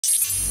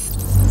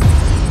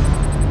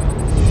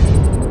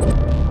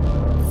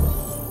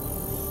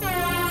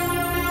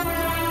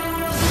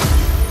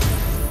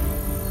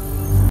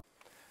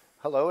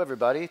Hello,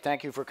 everybody.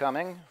 Thank you for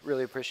coming.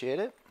 Really appreciate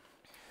it.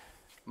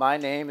 My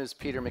name is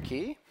Peter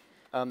McKee.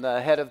 I'm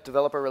the head of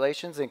developer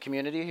relations and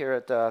community here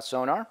at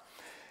Sonar,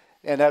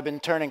 and I've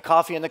been turning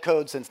coffee in the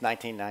code since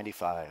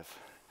 1995.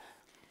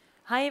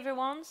 Hi,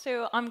 everyone.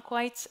 So I'm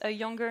quite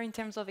younger in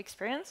terms of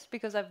experience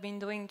because I've been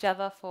doing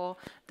Java for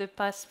the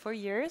past 4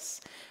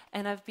 years,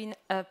 and I've been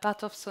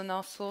part of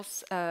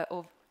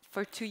SonarSource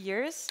for 2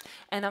 years,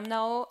 and I'm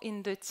now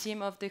in the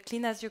team of the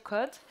Clean As You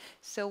Code.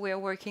 So we're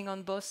working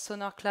on both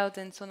Sonar Cloud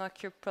and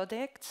SonarCube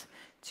projects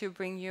to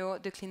bring you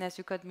the Clean As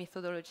You Code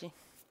methodology.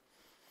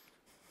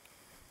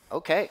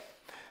 Okay,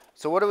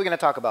 so what are we going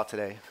to talk about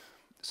today?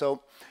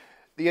 So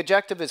the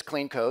objective is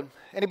clean code.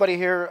 Anybody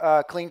here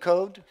clean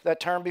code,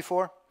 that term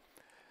before?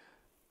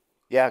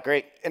 Yeah,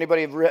 great.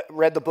 Anybody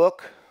read the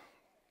book?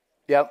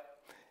 Yep.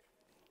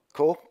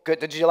 Cool. Good.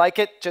 Did you like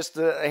it? Just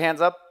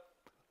hands up?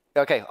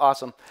 Okay,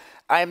 awesome.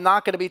 I am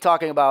not going to be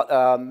talking about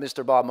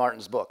Mr. Bob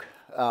Martin's book,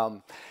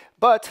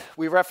 but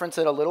we reference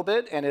it a little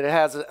bit, and it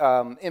has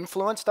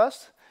influenced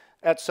us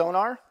at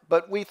Sonar,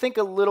 but we think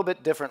a little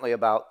bit differently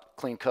about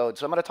clean code.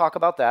 So I'm going to talk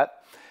about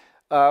that.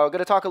 We're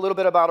going to talk a little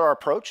bit about our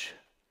approach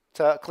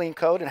to clean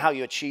code and how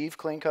you achieve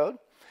clean code.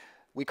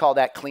 We call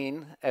that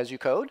Clean As You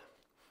Code.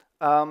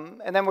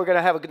 And then we're going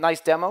to have a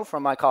nice demo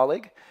from my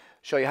colleague,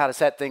 show you how to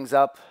set things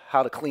up,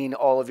 how to clean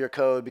all of your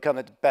code, become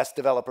the best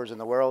developers in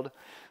the world.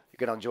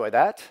 You're going to enjoy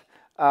that.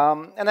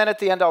 And then at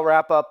the end, I'll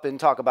wrap up and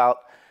talk about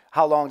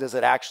how long does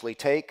it actually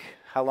take,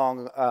 how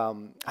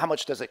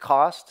much does it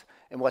cost,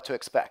 and what to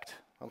expect.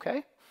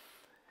 Okay?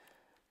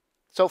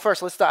 So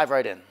first, let's dive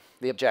right in.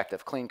 The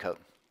objective, clean code.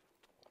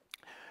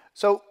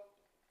 So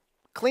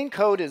clean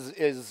code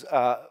is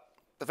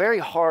very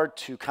hard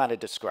to kind of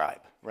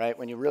describe, right?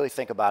 When you really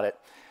think about it.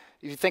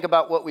 If you think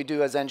about what we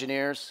do as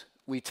engineers,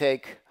 we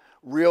take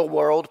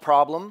real-world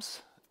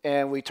problems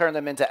and we turn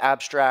them into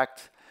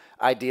abstract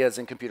ideas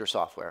in computer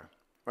software,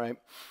 right?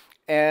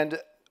 And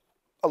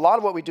a lot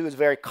of what we do is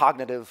very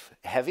cognitive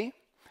heavy.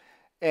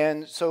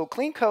 And so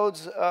clean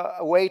code's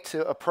a way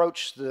to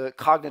approach the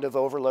cognitive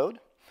overload,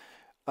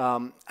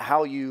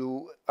 how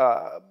you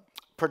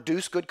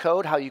produce good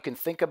code, how you can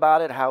think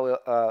about it,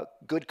 how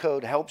good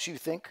code helps you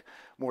think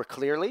more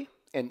clearly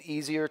and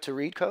easier to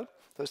read code,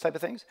 those type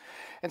of things.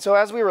 And so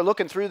as we were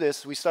looking through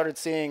this, we started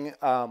seeing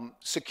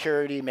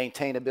security,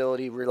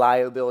 maintainability,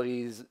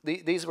 reliability.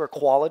 These were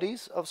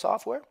qualities of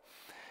software.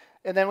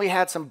 And then we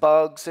had some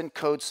bugs and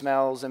code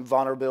smells and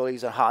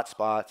vulnerabilities and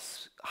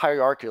hotspots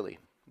hierarchically,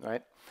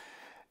 right?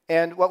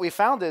 And what we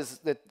found is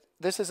that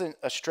this isn't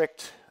a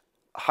strict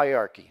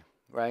hierarchy,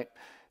 right?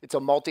 It's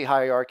a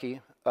multi-hierarchy,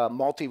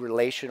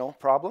 multi-relational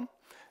problem.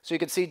 So you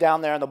can see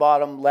down there on the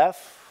bottom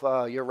left,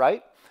 your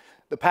right,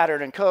 the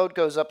pattern in code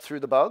goes up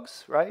through the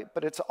bugs, right?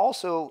 But it's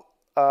also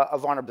a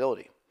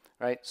vulnerability,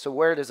 right? So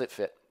where does it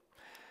fit?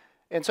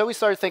 And so we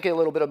started thinking a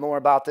little bit more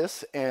about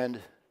this,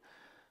 and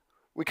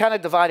we kind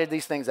of divided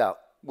these things out.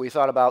 We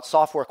thought about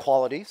software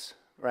qualities,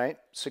 right?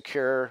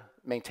 Secure,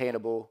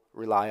 maintainable,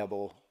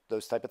 reliable,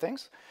 those type of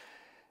things.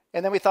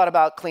 And then we thought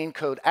about clean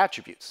code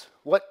attributes.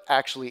 What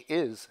actually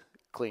is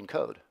clean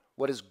code?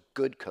 What is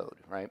good code,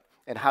 right?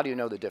 And how do you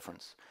know the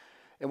difference?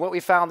 And what we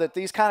found that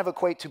these kind of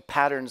equate to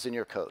patterns in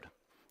your code.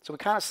 So we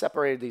kind of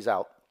separated these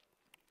out.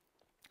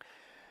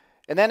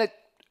 And then it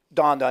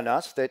dawned on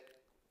us that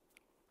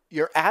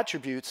your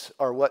attributes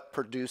are what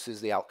produces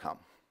the outcome,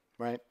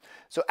 right?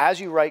 So as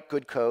you write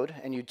good code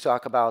and you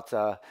talk about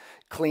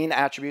clean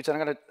attributes, and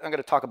I'm going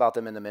to talk about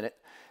them in a minute,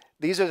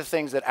 these are the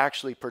things that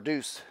actually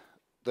produce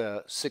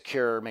the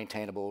secure,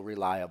 maintainable,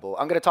 reliable.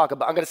 I'm going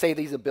to say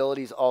these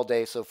abilities all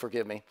day, so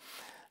forgive me.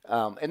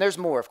 And there's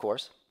more, of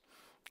course.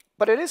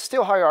 But it is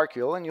still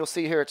hierarchical, and you'll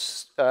see here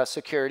it's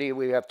security.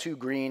 We have two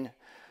green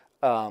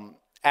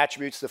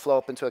attributes that flow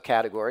up into a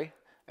category.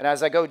 And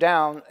as I go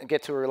down and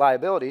get to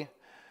reliability,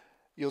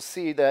 you'll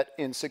see that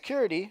in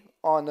security,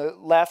 on the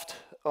left,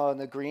 on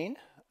the green,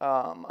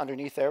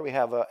 underneath there, we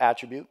have an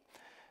attribute,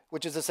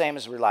 which is the same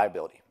as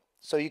reliability.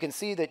 So you can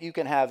see that you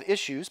can have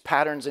issues,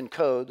 patterns in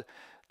code,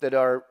 that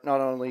are not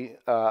only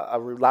a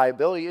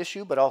reliability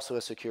issue, but also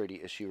a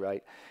security issue,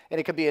 right? And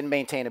it could be a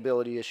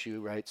maintainability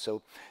issue, right?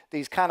 So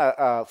these kind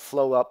of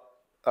flow up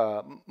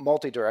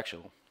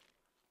multi-directional,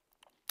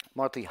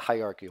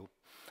 multi-hierarchical.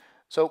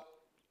 So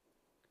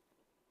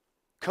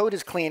code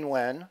is clean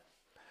when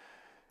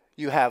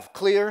you have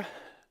clear,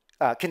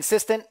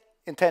 consistent,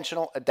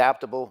 intentional,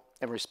 adaptable,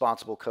 and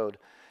responsible code.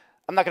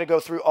 I'm not going to go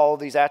through all of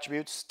these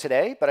attributes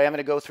today, but I am going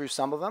to go through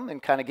some of them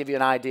and kind of give you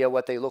an idea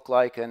what they look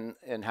like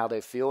and how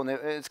they feel. And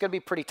it's going to be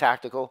pretty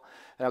tactical,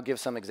 and I'll give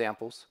some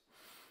examples.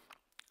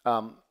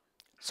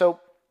 So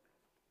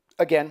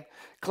again,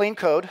 clean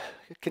code,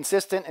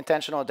 consistent,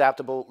 intentional,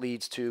 adaptable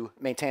leads to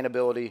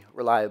maintainability,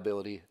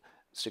 reliability,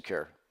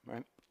 secure,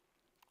 right?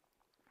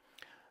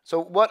 So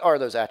what are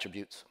those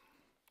attributes?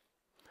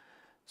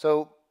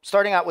 So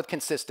starting out with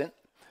consistent,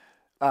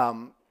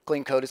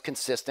 clean code is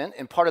consistent,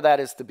 and part of that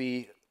is to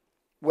be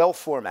well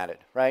formatted,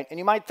 right? And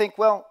you might think,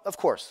 well, of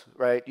course,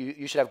 right?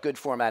 You should have good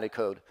formatted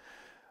code.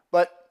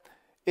 But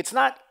it's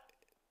not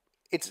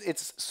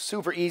it's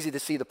super easy to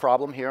see the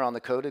problem here on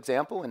the code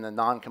example in the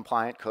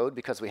non-compliant code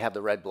because we have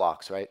the red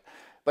blocks, right?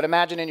 But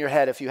imagine in your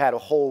head if you had a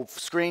whole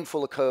screen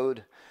full of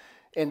code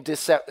and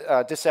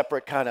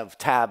disseparate kind of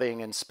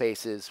tabbing and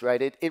spaces,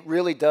 right? It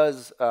really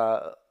does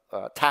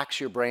tax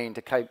your brain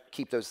to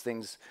keep those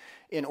things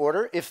in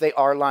order. If they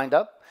are lined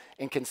up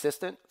and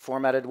consistent,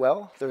 formatted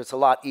well, then it's a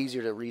lot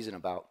easier to reason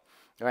about,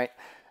 right?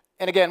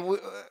 And again,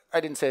 I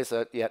didn't say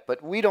this yet,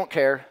 but we don't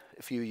care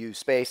if you use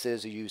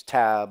spaces or use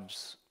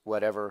tabs,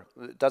 whatever.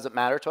 It doesn't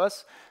matter to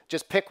us.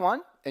 Just pick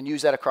one and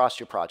use that across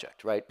your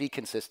project, right? Be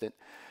consistent.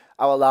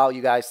 I'll allow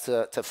you guys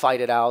to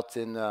fight it out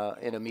in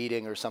a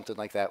meeting or something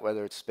like that,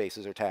 whether it's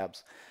spaces or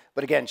tabs.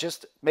 But again,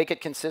 just make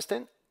it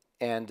consistent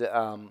and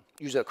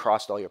use it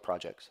across all your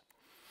projects.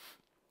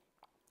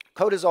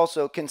 Code is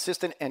also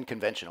consistent and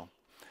conventional.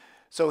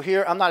 So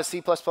here, I'm not a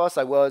C++.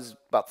 I was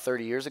about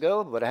 30 years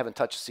ago, but I haven't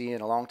touched C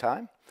in a long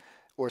time,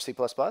 or C++.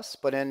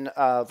 But in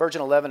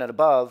version 11 and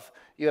above,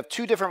 you have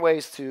two different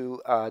ways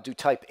to do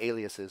type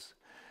aliases,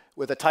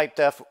 with a type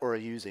def or a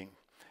using.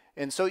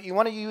 And so you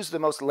want to use the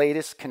most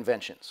latest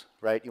conventions,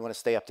 right? You want to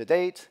stay up to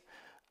date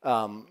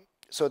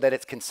so that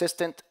it's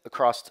consistent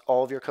across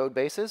all of your code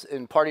bases.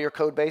 And part of your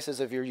code base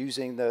is if you're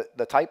using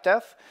the type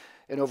def,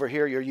 and over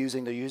here you're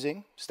using the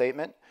using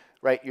statement,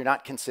 right? You're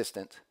not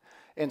consistent.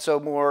 And so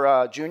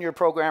more junior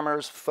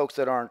programmers, folks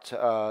that aren't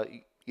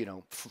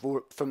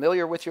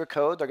familiar with your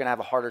code, they're going to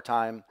have a harder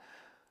time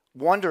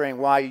wondering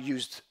why you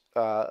used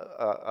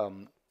a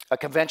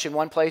convention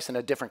one place and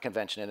a different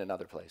convention in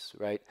another place,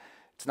 right?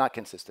 It's not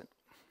consistent.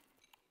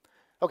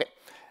 Okay,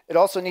 it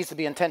also needs to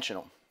be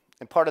intentional,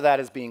 and part of that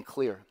is being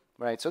clear,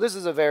 right? So this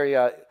is a very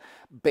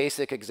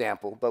basic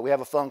example, but we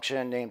have a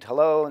function named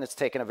hello, and it's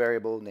taken a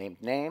variable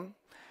named name,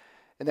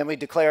 and then we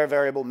declare a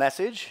variable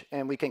message,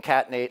 and we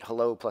concatenate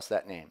hello plus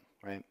that name,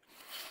 right?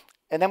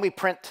 And then we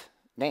print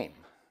name.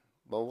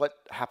 Well, what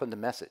happened to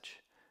message?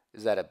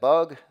 Is that a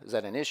bug? Is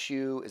that an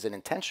issue? Is it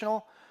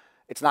intentional?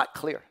 It's not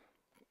clear,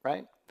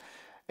 right?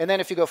 And then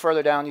if you go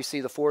further down, you see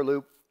the for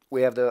loop.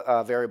 We have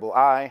the variable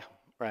I,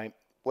 right?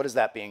 What is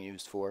that being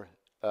used for?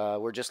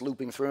 We're just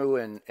looping through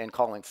and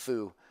calling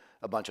foo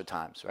a bunch of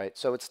times, right?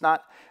 So it's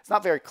not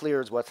very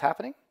clear as what's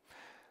happening.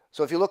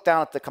 So if you look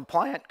down at the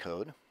compliant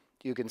code,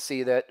 you can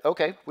see that,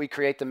 okay, we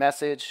create the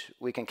message,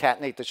 we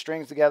concatenate the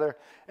strings together,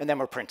 and then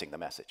we're printing the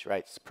message,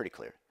 right? It's pretty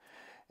clear.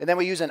 And then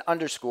we use an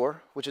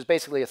underscore, which is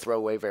basically a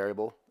throwaway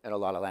variable in a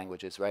lot of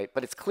languages, right?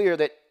 But it's clear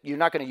that you're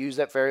not going to use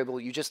that variable.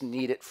 You just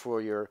need it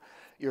for your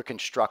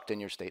construct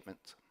and your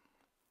statements.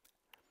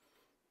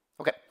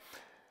 Okay.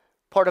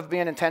 Part of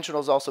being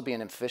intentional is also being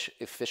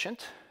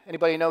efficient.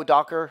 Anybody know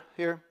Docker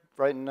here?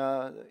 Right?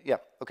 Yeah.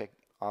 Okay.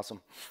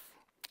 Awesome.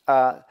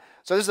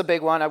 So this is a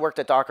big one. I worked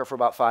at Docker for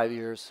about 5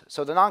 years.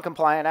 So the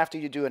non-compliant, after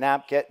you do an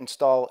apt-get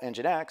install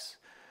nginx,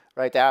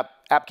 right? The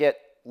apt-get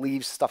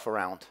leaves stuff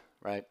around,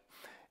 right?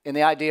 And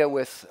the idea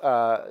with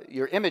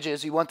your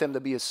images, you want them to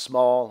be as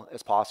small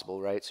as possible,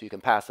 right? So you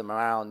can pass them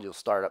around, you'll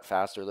start up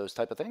faster, those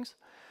type of things.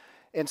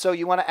 And so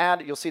you want to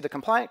add, you'll see the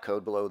compliant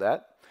code below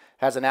that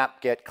has an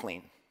apt-get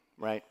clean,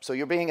 right? So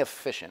you're being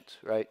efficient,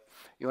 right?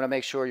 You want to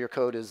make sure your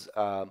code is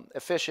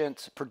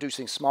efficient,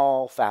 producing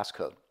small, fast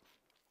code.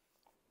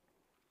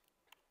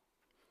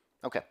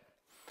 Okay.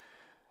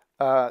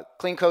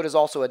 Clean code is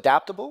also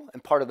adaptable,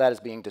 and part of that is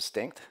being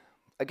distinct.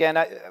 Again,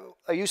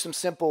 I use some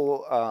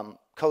simple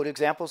code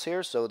examples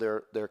here, so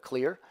they're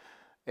clear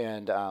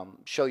and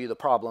show you the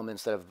problem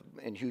instead of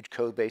in huge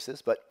code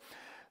bases. But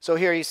so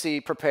here you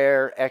see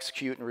prepare,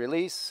 execute, and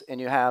release, and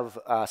you have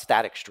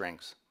static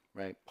strings,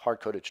 right?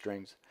 Hard-coded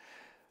strings.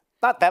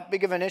 Not that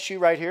big of an issue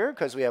right here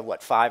because we have,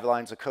 what, 5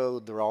 lines of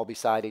code. They're all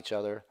beside each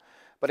other.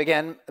 But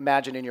again,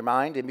 imagine in your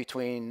mind, in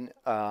between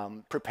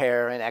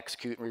prepare and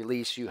execute and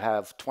release, you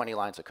have 20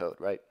 lines of code,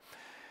 right?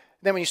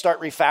 Then when you start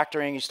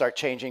refactoring, you start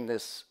changing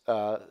this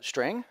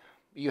string,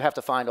 you have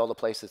to find all the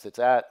places it's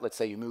at. Let's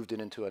say you moved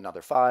it into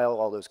another file,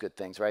 all those good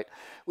things, right?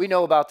 We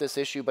know about this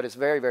issue, but it's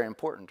very, very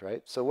important,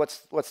 right? So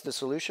what's the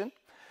solution?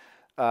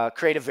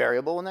 Create a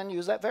variable and then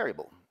use that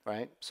variable,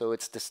 right? So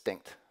it's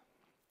distinct.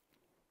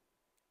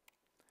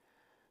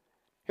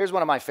 Here's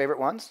one of my favorite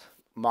ones,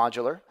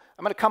 modular.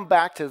 I'm going to come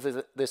back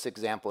to this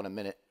example in a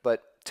minute,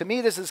 but to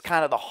me, this is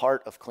kind of the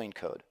heart of clean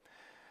code.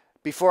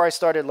 Before I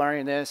started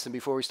learning this and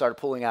before we started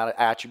pulling out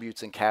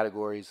attributes and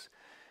categories,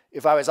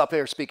 if I was up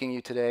here speaking to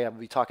you today, I would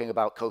be talking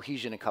about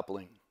cohesion and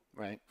coupling,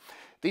 right?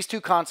 These two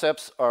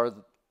concepts are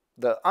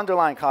the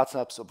underlying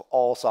concepts of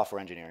all software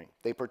engineering.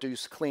 They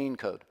produce clean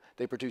code.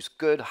 They produce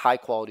good,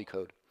 high-quality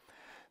code.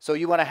 So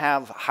you want to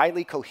have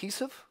highly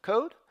cohesive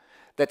code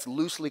that's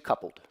loosely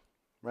coupled,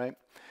 right?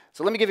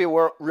 So let me give you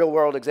a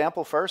real-world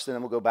example first, and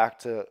then we'll go back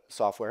to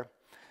software.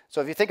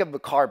 So if you think of a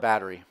car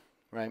battery,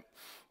 right?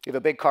 You have a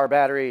big car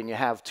battery, and you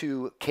have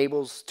 2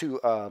 cables,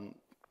 2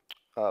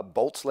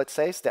 bolts, let's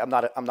say. I'm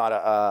not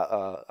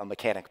a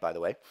mechanic, by the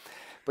way.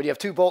 But you have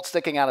 2 bolts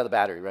sticking out of the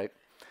battery, right?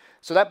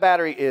 So that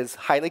battery is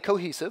highly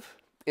cohesive.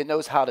 It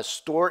knows how to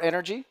store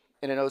energy,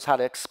 and it knows how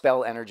to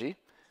expel energy.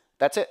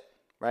 That's it,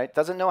 right?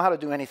 Doesn't know how to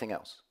do anything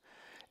else.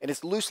 And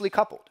it's loosely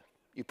coupled.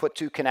 You put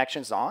 2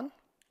 connections on,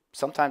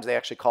 Sometimes they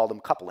actually call them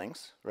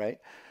couplings, right?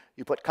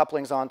 You put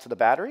couplings onto the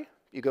battery,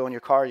 you go in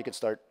your car, you can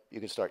start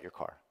your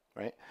car,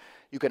 right?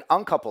 You can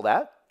uncouple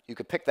that. You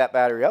could pick that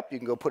battery up. You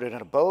can go put it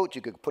in a boat.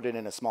 You could put it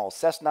in a small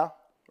Cessna,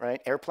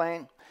 right,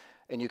 airplane,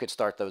 and you could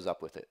start those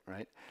up with it,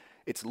 right?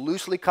 It's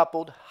loosely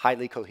coupled,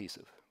 highly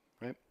cohesive,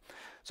 right?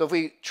 So if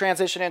we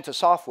transition into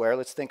software,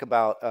 let's think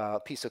about a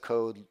piece of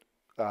code.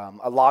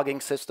 A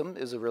logging system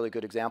is a really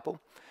good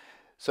example.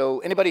 So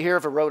anybody here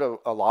ever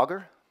wrote a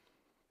logger?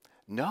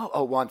 No?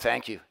 Oh, one,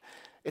 thank you.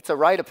 It's a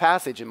rite of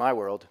passage in my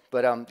world.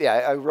 But yeah,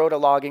 I wrote a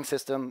logging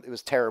system. It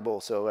was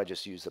terrible, so I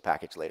just used the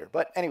package later.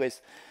 But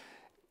anyways,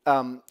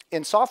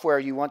 in software,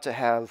 you want to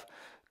have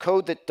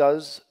code that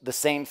does the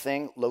same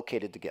thing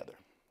located together,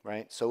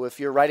 right? So if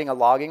you're writing a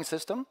logging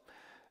system,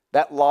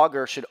 that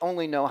logger should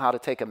only know how to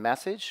take a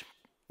message,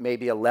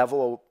 maybe a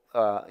level,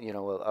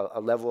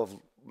 a level of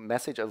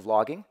message of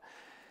logging,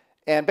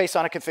 and based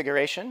on a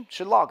configuration,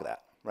 should log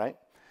that, right?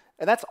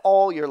 And that's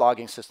all your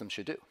logging system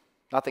should do,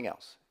 nothing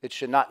else. It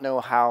should not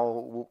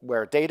know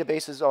where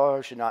databases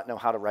are, should not know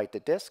how to write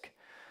the disk,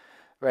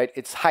 right?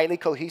 It's highly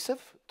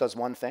cohesive, does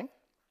one thing,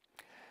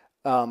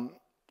 and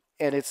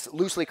it's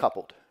loosely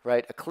coupled,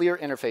 right? A clear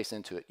interface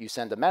into it. You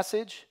send a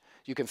message,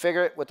 you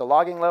configure it with the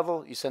logging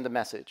level, you send a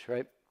message,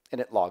 right?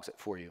 And it logs it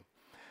for you.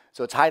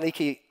 So it's highly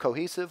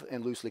cohesive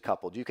and loosely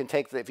coupled. You can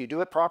take, if you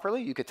do it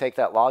properly, you could take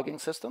that logging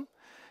system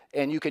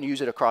and you can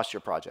use it across your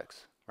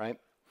projects, right?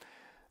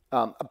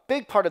 A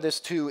big part of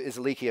this too is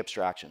leaky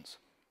abstractions,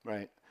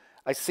 right?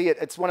 I see it,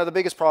 it's one of the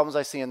biggest problems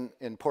I see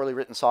in poorly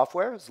written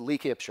software is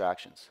leaky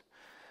abstractions.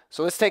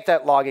 So let's take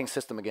that logging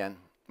system again,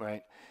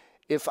 right?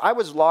 If I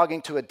was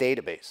logging to a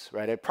database,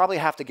 right, I'd probably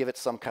have to give it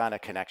some kind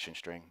of connection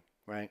string,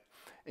 right?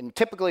 And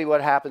typically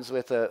what happens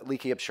with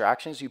leaky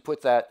abstractions, you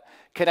put that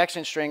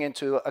connection string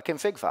into a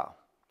config file,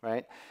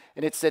 right?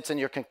 And it sits in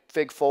your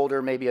config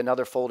folder, maybe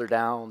another folder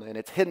down, and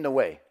it's hidden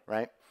away,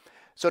 right?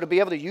 So to be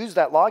able to use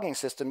that logging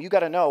system, you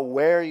got to know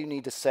where you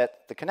need to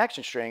set the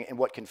connection string and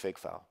what config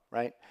file,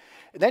 right?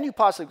 And then you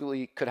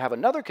possibly could have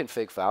another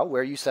config file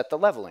where you set the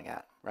leveling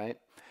at, right?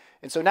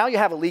 And so now you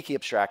have a leaky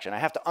abstraction. I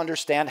have to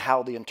understand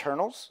how the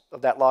internals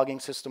of that logging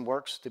system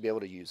works to be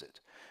able to use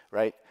it,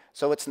 right?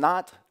 So it's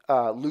not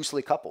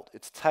loosely coupled.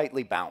 It's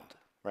tightly bound,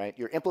 right?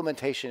 Your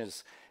implementation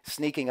is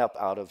sneaking up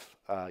out of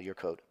your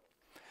code.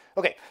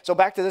 Okay, so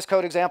back to this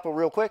code example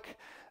real quick.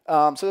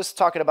 So this is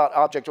talking about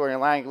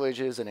object-oriented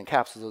languages and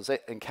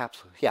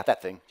yeah,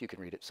 that thing. You can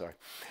read it, sorry.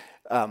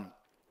 And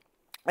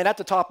at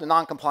the top, the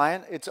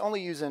non-compliant, it's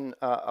only using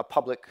a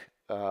public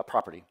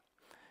property.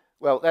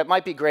 Well, that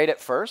might be great at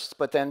first,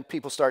 but then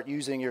people start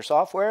using your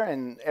software,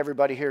 and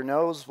everybody here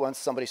knows once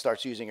somebody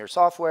starts using your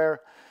software,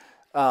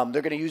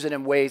 they're going to use it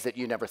in ways that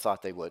you never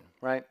thought they would,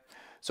 right?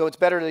 So it's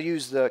better to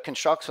use the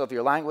constructs of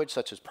your language,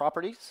 such as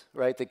properties,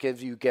 right, that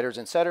gives you getters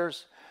and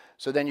setters,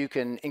 so then you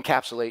can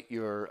encapsulate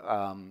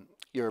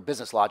your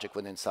business logic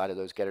within inside of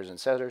those getters and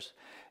setters.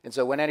 And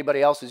so when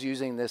anybody else is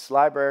using this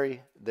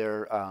library,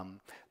 they're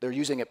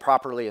using it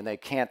properly, and they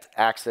can't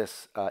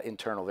access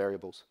internal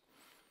variables.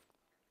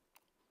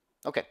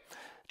 Okay,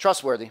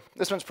 trustworthy.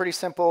 This one's pretty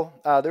simple.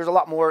 There's a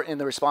lot more in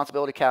the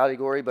responsibility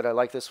category, but I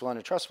like this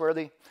one,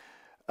 trustworthy.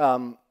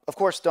 Of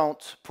course,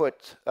 don't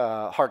put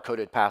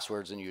hard-coded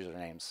passwords and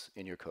usernames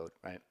in your code,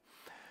 right?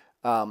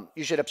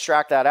 You should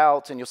abstract that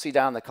out, and you'll see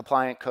down the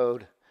compliant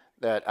code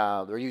that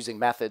they're using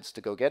methods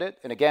to go get it.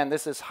 And again,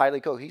 this is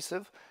highly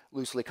cohesive,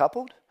 loosely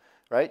coupled,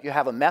 right? You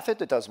have a method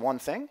that does one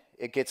thing.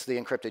 It gets the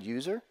encrypted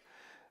user.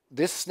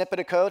 This snippet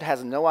of code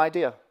has no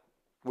idea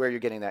where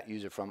you're getting that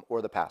user from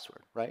or the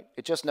password, right?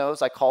 It just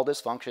knows I call this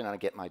function and I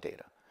get my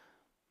data,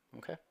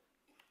 okay?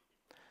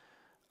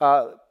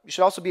 You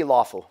should also be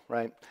lawful,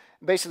 right?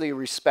 Basically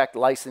respect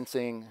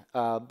licensing,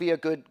 be a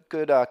good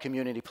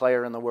community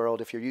player in the world.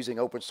 If you're using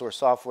open source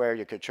software,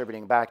 you're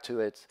contributing back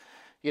to it,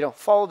 you know,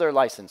 follow their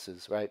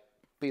licenses, right?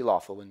 Be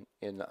lawful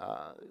in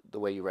the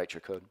way you write your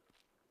code.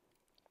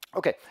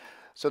 Okay,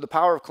 so the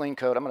power of clean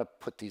code, I'm gonna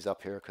put these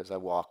up here because I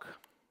walk.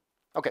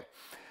 Okay.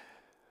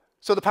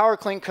 So the power of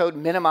clean code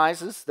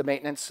minimizes the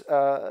maintenance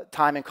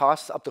time and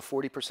costs up to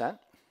 40%,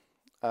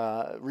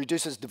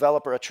 reduces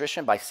developer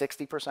attrition by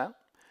 60%,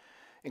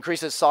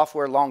 increases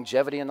software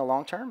longevity in the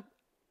long term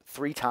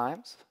 3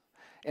 times,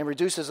 and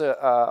reduces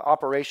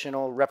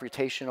operational,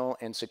 reputational,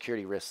 and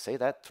security risks. Say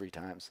that 3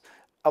 times,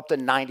 up to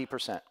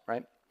 90%,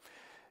 right?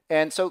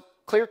 And so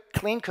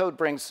clean code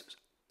brings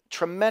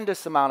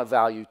tremendous amount of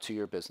value to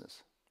your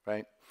business,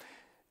 right?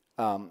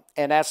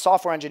 And as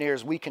software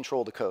engineers, we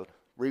control the code,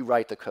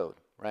 rewrite the code.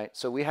 Right,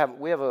 so we have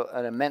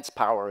an immense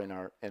power in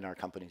our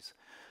companies.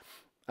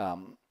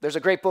 There's a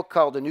great book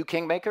called The New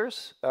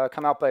Kingmakers,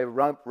 come out by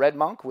Red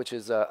Monk, which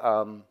is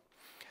a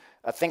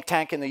think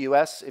tank in the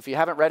U.S. If you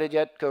haven't read it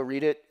yet, go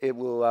read it. It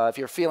will, if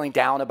you're feeling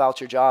down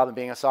about your job and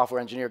being a software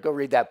engineer, go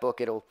read that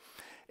book. It'll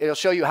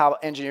show you how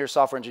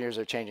software engineers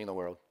are changing the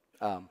world.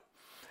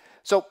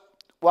 So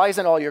why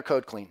isn't all your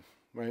code clean,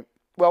 right?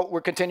 Well,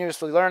 we're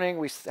continuously learning.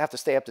 We have to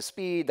stay up to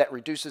speed. That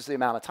reduces the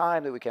amount of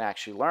time that we can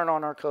actually learn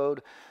on our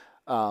code.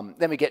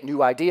 Then we get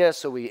new ideas,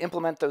 so we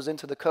implement those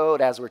into the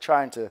code as we're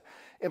trying to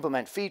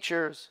implement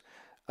features.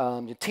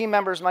 Your team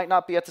members might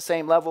not be at the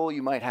same level.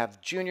 You might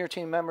have junior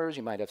team members.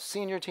 You might have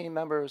senior team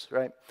members,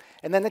 right?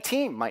 And then the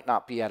team might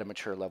not be at a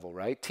mature level,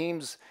 right?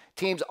 Teams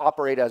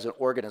operate as an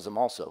organism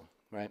also,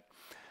 right?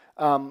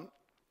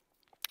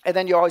 And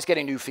then you're always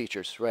getting new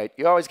features, right?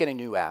 You're always getting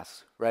new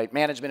asks, right?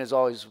 Management is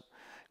always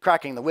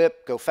cracking the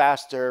whip, go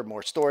faster,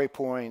 more story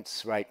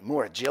points, right?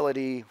 More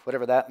agility,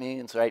 whatever that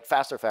means, right?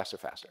 Faster, faster,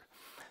 faster.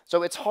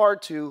 So it's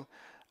hard to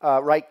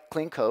write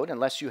clean code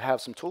unless you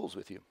have some tools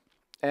with you.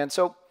 And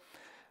so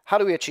how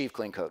do we achieve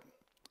clean code?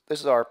 This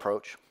is our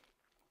approach.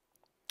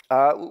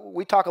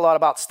 We talk a lot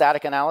about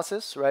static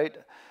analysis, right?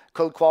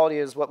 Code quality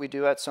is what we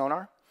do at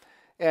Sonar.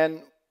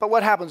 But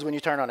what happens when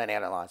you turn on an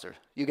analyzer?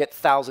 You get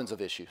thousands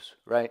of issues,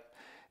 right?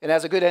 And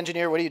as a good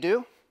engineer, what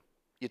do?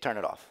 You turn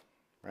it off,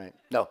 right?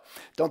 No,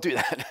 don't do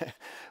that.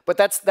 But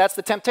that's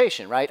the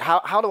temptation, right?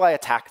 How do I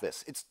attack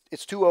this?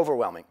 It's too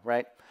overwhelming,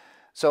 right?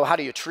 So how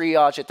do you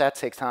triage it? That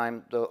takes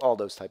time, all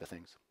those type of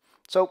things.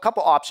 So a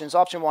couple options.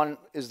 Option one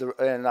is,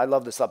 and I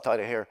love the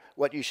subtitle here,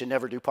 what you should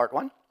never do, part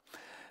one.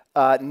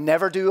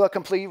 Never do a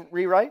complete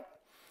rewrite.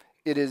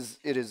 It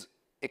is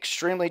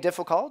extremely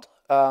difficult.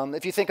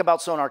 If you think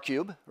about Sonar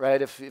Cube,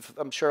 right? If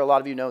I'm sure a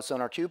lot of you know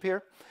Sonar Cube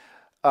here.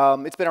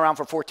 It's been around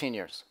for 14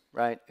 years,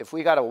 right? If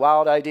we got a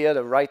wild idea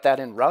to write that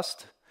in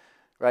Rust,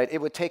 right,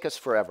 it would take us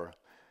forever.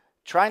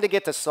 Trying to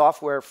get to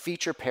software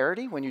feature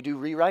parity when you do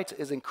rewrites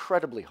is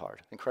incredibly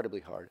hard, incredibly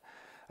hard.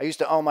 I used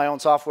to own my own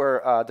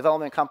software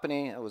development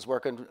company. I was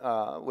working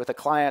with a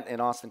client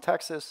in Austin,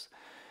 Texas.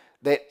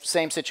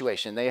 Same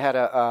situation. They had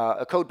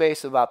a code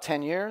base of about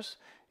 10 years.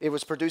 It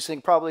was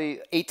producing probably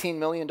 $18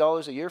 million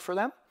a year for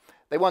them.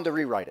 They wanted to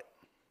rewrite it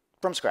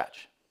from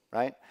scratch,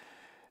 right?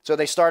 So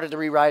they started to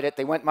rewrite it.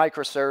 They went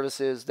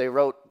microservices. They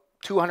wrote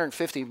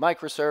 250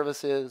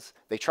 microservices.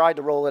 They tried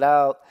to roll it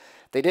out.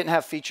 They didn't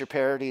have feature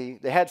parity.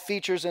 They had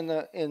features in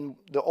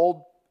the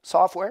old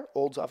software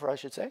I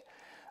should say,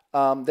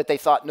 that they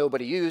thought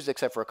nobody used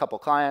except for a couple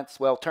clients.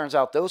 Well, it turns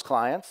out those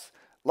clients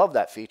loved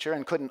that feature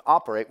and couldn't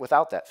operate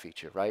without that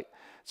feature, right?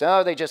 So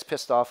now they just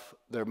pissed off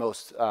their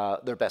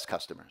best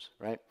customers,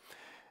 right?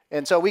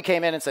 And so we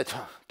came in and said,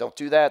 don't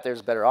do that.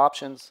 There's better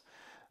options.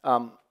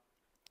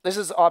 This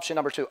is option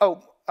number two.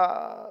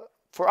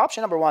 For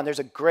option number one, there's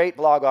a great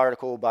blog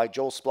article by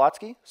Joel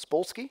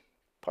Spolsky,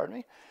 pardon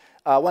me.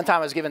 One time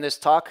I was giving this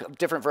talk, a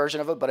different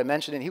version of it, but I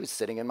mentioned it. He was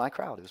sitting in my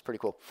crowd. It was pretty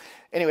cool.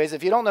 Anyways,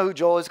 if you don't know who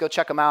Joel is, go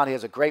check him out. He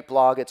has a great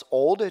blog. It's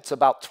old. It's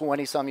about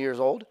 20-some years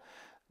old,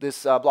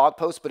 this blog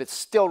post, but it's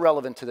still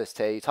relevant to this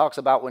day. He talks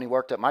about when he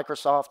worked at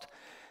Microsoft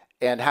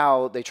and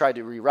how they tried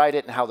to rewrite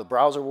it and how the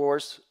browser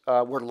wars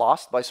were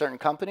lost by certain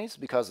companies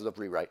because of the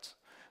rewrites.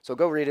 So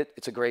go read it.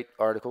 It's a great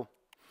article.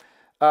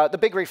 The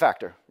big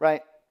refactor,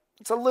 right?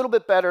 It's a little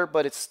bit better,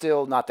 but it's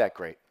still not that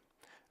great,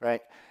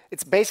 right?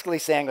 It's basically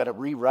saying I'm going to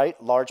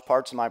rewrite large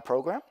parts of my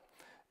program.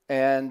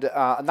 And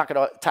I'm not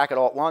going to attack it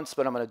all at once,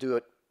 but I'm going to do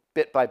it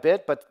bit by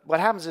bit. But what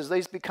happens is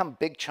these become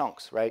big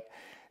chunks, right?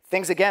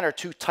 Things, again, are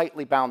too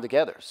tightly bound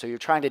together. So you're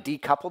trying to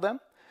decouple them.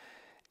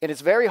 And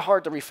it's very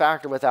hard to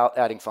refactor without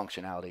adding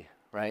functionality,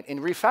 right? And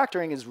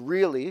refactoring is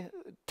really,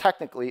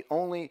 technically,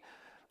 only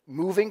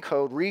moving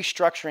code,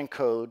 restructuring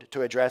code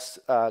to address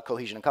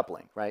cohesion and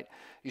coupling, right?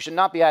 You should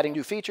not be adding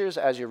new features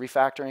as you're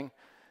refactoring.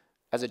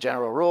 As a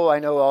general rule, I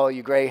know all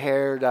you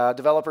gray-haired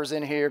developers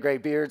in here, gray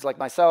beards like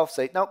myself,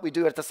 say, nope, we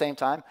do it at the same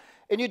time.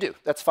 And you do.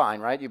 That's fine,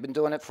 right? You've been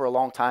doing it for a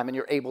long time, and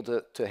you're able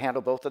to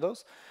handle both of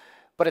those.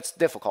 But it's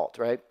difficult,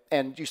 right?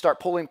 And you start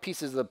pulling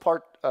pieces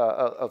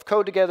of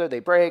code together. They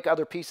break.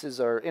 Other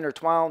pieces are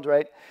intertwined,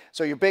 right?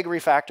 So your big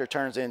refactor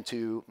turns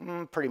into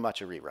pretty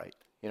much a rewrite,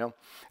 you know?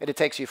 And it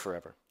takes you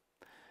forever.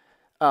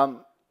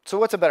 So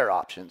what's a better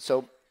option?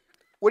 So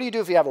what do you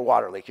do if you have a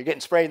water leak? You're getting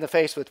sprayed in the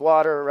face with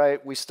water,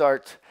 right? We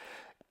start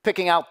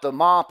picking out the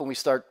mop and we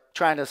start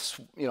trying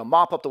to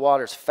mop up the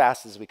water as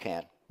fast as we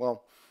can.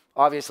 Well,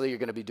 obviously you're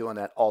going to be doing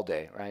that all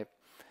day, right?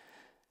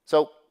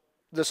 So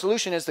the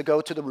solution is to go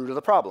to the root of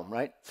the problem,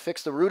 right?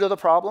 Fix the root of the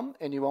problem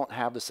and you won't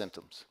have the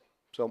symptoms.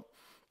 So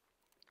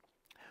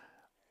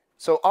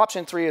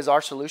option 3 is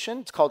our solution.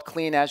 It's called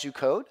Clean As You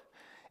Code.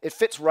 It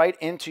fits right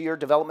into your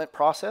development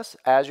process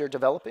as you're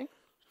developing.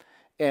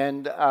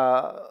 And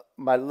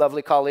my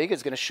lovely colleague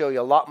is going to show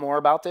you a lot more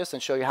about this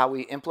and show you how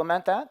we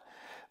implement that.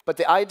 But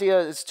the idea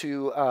is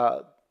to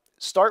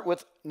start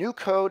with new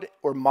code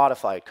or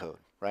modified code,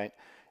 right?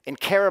 And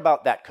care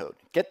about that code.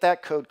 Get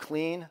that code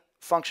clean,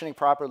 functioning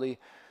properly,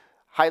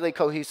 highly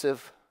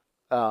cohesive,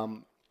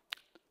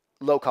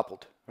 low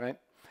coupled, right?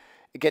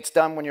 It gets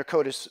done when your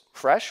code is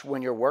fresh,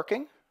 when you're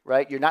working,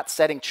 right? You're not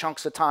setting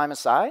chunks of time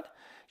aside.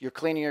 You're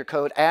cleaning your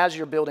code as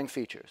you're building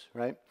features,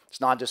 right? It's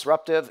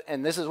non-disruptive,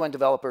 and this is when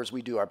developers,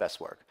 we do our best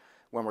work,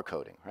 when we're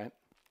coding, right?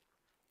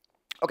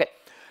 Okay,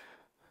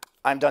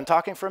 I'm done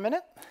talking for a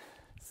minute.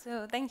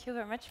 So thank you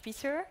very much,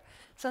 Peter.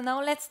 So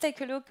now let's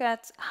take a look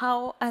at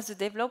how, as a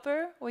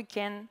developer, we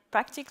can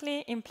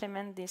practically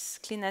implement this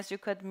Clean As You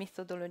Code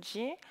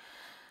methodology.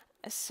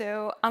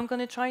 So I'm going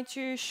to try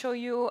to show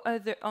you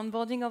the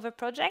onboarding of a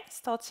project,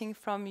 starting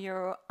from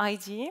your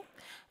ID,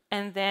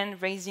 and then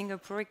raising a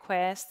pull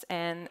request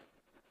and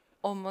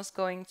almost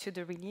going to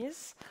the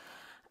release.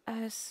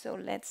 So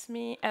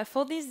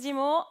for this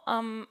demo,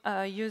 I'm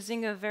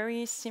using a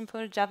very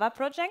simple Java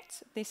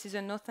project. This is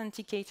an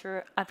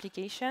authenticator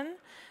application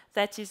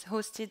that is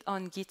hosted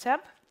on GitHub.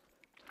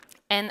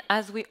 And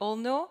as we all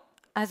know,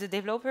 as a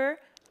developer,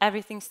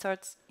 everything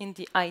starts in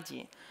the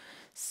ID.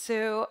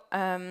 So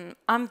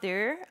I'm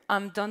there,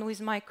 I'm done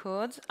with my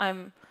code,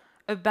 I'm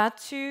about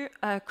to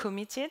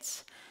commit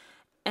it.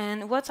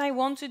 And what I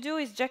want to do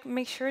is just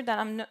make sure that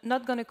I'm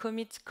not going to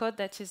commit code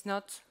that is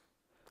not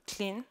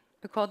clean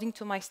according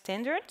to my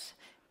standards,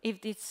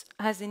 if this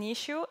has an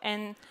issue,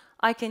 and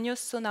I can use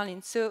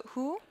SonarLint. So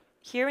who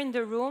here in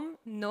the room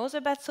knows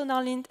about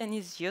SonarLint and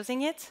is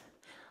using it?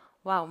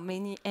 Wow,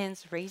 many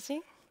hands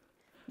raising.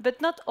 But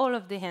not all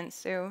of the hands,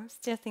 so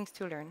still things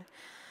to learn.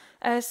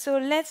 So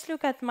let's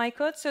look at my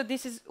code. So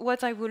this is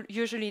what I will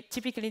usually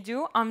typically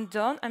do. I'm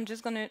done. I'm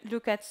just going to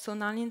look at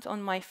SonarLint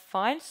on my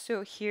file.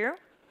 So here,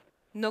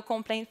 no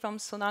complaint from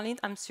SonarLint.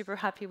 I'm super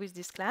happy with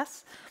this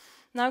class.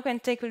 Now we can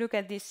take a look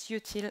at this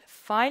util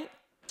file.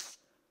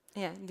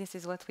 Yeah, this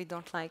is what we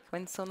don't like,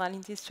 when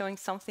SonarLint is showing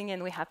something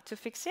and we have to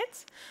fix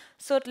it.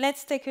 So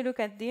let's take a look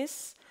at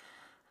this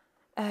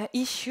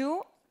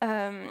issue.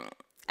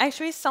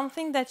 Actually,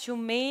 something that you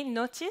may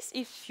notice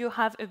if you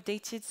have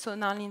updated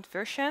SonarLint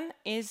version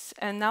is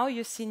now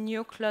you see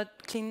new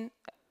clean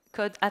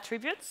code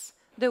attributes,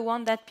 the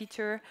one that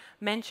Peter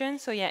mentioned.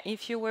 So yeah,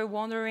 if you were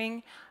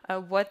wondering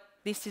what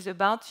this is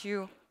about,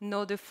 you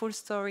know the full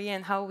story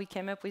and how we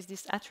came up with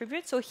this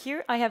attribute. So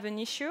here I have an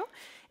issue.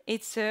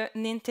 It's an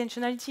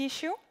intentionality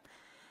issue.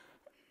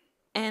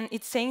 And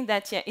it's saying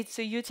that, yeah, it's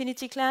a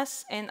utility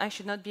class, and I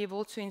should not be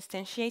able to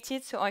instantiate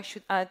it, so I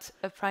should add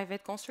a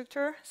private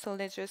constructor. So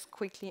let's just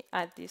quickly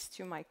add this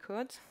to my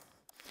code.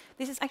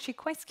 This is actually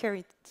quite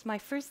scary. It's my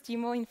first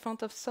demo in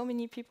front of so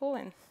many people,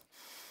 and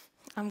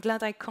I'm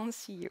glad I can't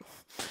see you.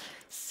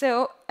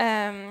 So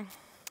I'm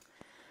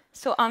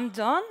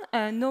done.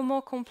 No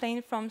more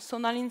complaint from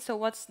SonarLint. So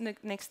what's the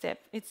next step?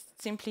 It's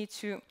simply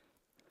to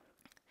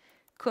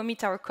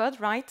commit our code,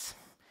 right?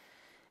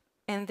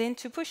 And then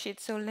to push it.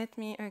 So let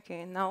me,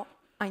 okay, now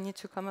I need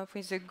to come up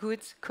with a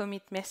good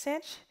commit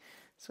message.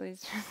 So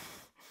it's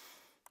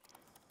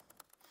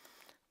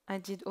I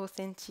did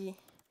authenticator,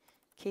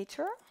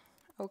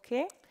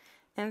 okay.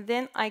 And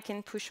then I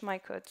can push my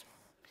code.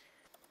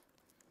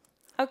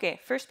 Okay,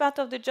 first part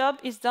of the job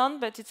is done,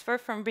 but it's far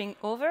from being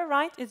over,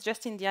 right? It's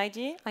just in the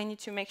ID. I need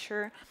to make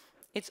sure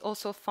it's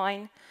also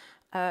fine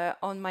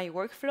on my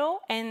workflow.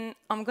 And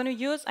I'm going to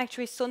use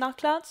actually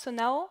SonarCloud. So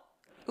now,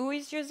 who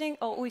is using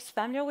or who is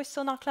familiar with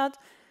SonarCloud?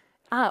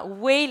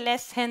 Way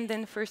less hand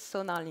than for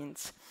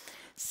SonarLint.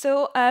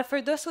 So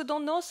for those who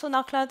don't know,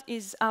 SonarCloud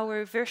is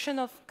our version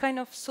of kind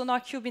of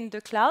SonarCube in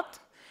the cloud.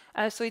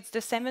 So it's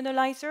the same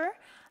analyzer,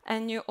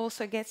 and you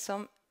also get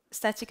some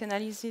static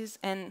analysis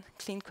and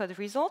clean code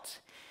results.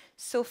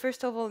 So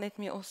first of all, let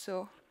me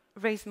also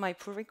raise my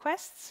pull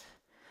requests.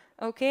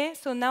 Okay,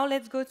 so now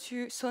let's go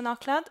to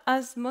SonarCloud.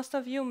 As most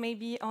of you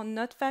maybe are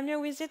not familiar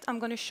with it, I'm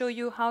going to show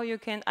you how you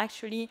can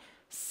actually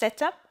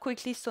set up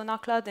quickly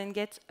SonarCloud and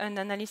get an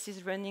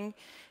analysis running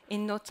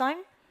in no time.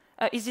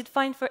 Is it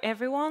fine for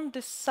everyone?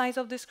 The size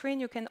of the screen,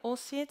 you can all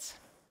see it?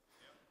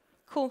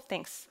 Cool,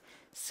 thanks.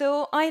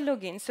 So I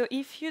log in. So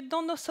if you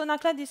don't know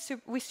SonarCloud,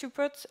 we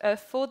support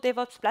 4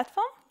 DevOps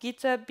platforms: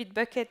 GitHub,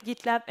 Bitbucket,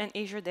 GitLab, and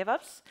Azure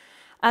DevOps.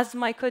 As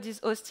my code is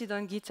hosted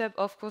on GitHub,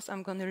 of course,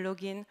 I'm going to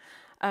log in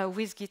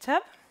with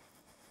GitHub.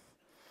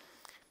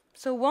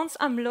 So once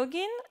I'm logged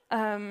in,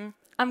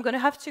 I'm going to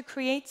have to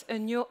create a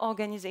new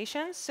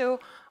organization. So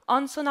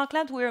on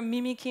SonarCloud, we're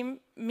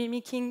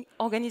mimicking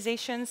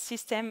organization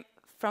system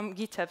from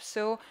GitHub.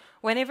 So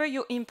whenever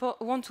you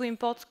want to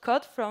import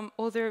code from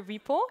other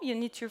repo, you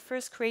need to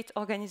first create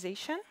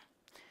organization.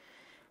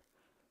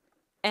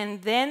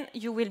 And then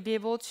you will be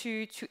able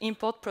to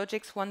import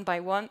projects one by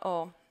one,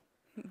 or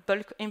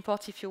bulk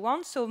import if you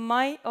want. So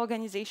my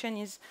organization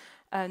is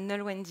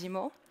null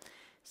demo.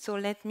 So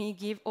let me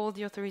give all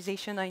the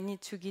authorization I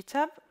need to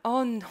GitHub.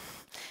 Oh no,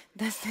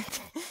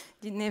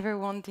 you never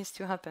want this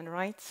to happen,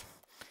 right?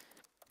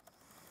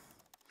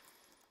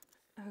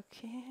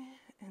 Okay,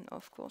 and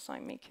of course I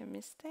make a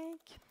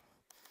mistake.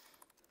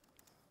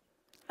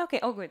 Okay,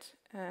 all good.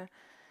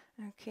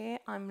 Okay,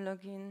 I'm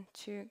logging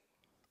to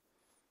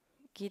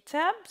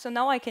GitHub. So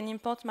now I can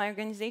import my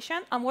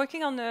organization. I'm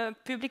working on a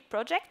public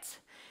project,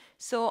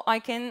 so I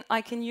can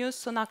use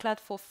SonarCloud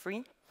for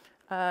free.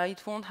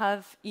 It won't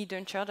have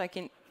hidden charge. I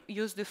can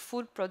use the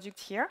full product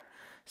here.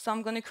 So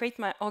I'm going to create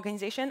my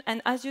organization.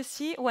 And as you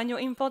see, when you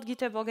import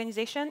GitHub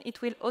organization,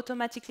 it will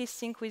automatically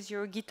sync with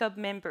your GitHub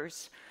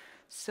members.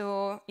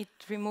 So it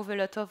removes a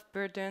lot of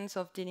burdens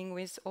of dealing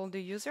with all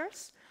the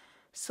users.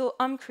 So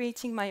I'm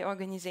creating my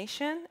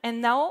organization.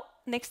 And now,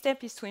 next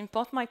step is to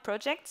import my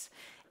projects.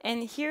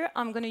 And here,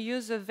 I'm going to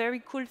use a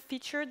very cool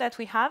feature that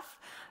we have.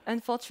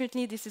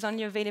 Unfortunately, this is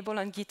only available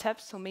on GitHub,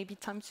 so maybe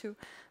time to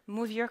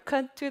move your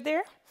code to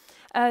there.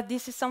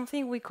 This is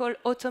something we call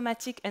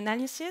automatic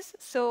analysis.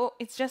 So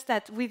it's just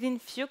that within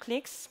few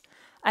clicks,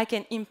 I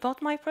can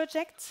import my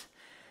project,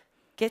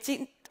 get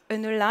it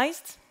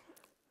analyzed,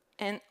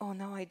 and oh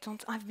no, I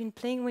don't. I've been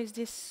playing with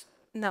this.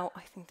 No,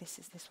 I think this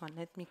is this one.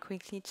 Let me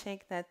quickly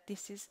check that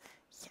this is,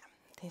 yeah,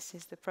 this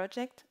is the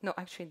project. No,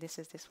 actually, this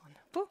is this one.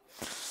 Boo.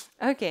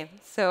 Okay,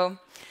 so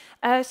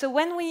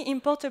when we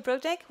import a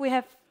project, we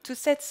have to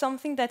set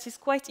something that is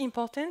quite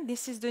important.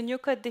 This is the new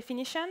code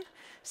definition.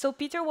 So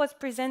Peter was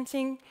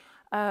presenting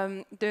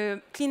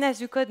the clean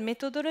as you code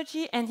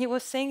methodology, and he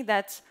was saying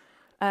that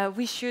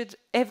we should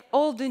have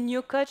all the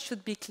new code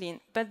should be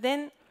clean. But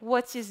then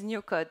what is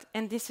new code?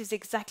 And this is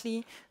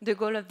exactly the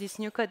goal of this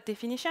new code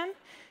definition,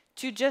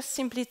 to just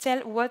simply tell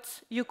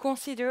what you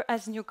consider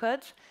as new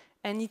code,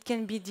 and it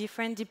can be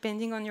different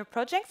depending on your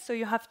project. So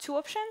you have two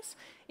options.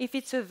 If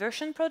it's a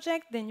version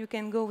project, then you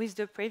can go with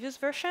the previous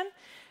version,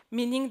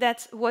 meaning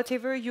that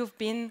whatever you've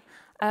been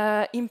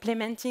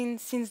implementing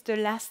since the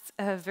last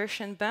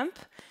version bump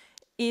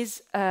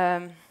is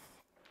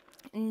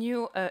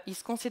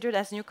is considered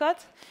as new code.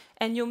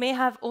 And you may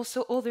have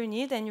also other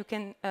need, and you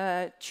can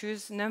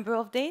choose number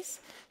of days.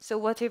 So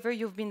whatever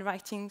you've been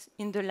writing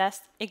in the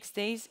last X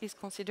days is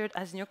considered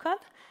as new code.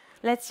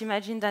 Let's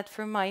imagine that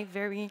for my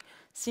very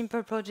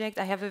simple project,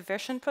 I have a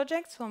version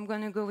project, so I'm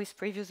going to go with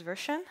previous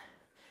version.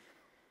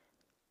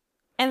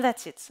 And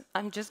that's it.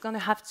 I'm just going to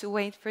have to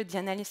wait for the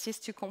analysis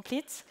to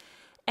complete.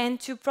 And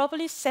to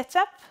properly set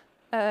up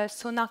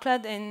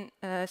SonarCloud and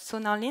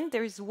SonarLint,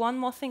 there is one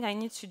more thing I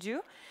need to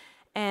do.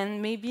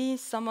 And maybe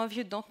some of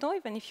you don't know,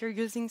 even if you're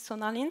using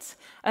SonarLint.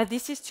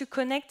 This is to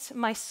connect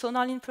my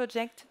SonarLint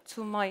project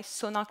to my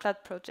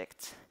SonarCloud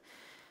project.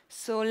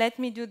 So let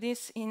me do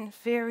this in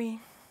very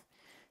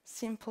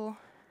simple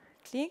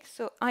click.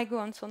 So I go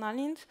on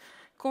SonarLint,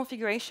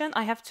 configuration.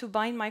 I have to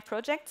bind my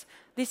project.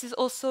 This is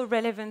also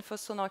relevant for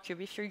SonarCube.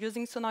 If you're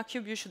using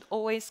SonarCube, you should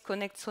always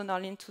connect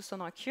SonarLint to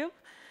SonarCube.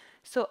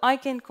 So I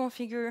can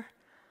configure.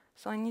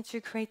 So I need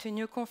to create a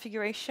new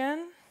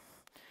configuration.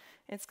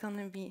 It's going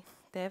to be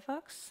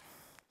DevOps.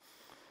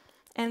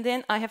 And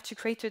then I have to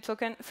create a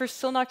token. For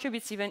SonarCube,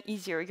 it's even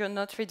easier. You're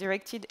not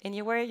redirected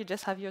anywhere. You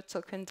just have your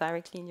token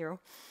directly in your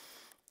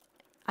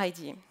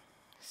ID.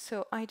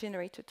 So I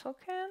generate a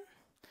token.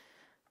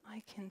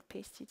 I can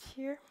paste it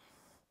here.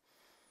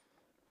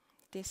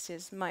 This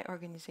is my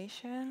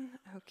organization.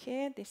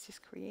 OK, this is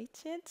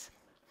created.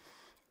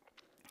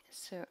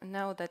 So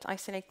now that I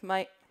select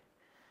my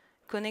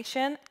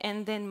connection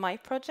and then my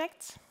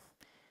project,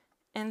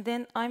 and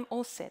then I'm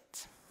all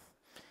set.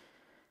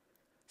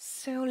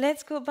 So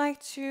let's go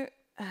back to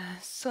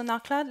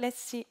SonarCloud. Let's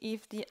see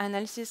if the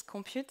analysis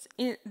computes.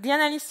 The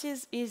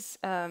analysis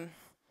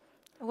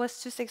was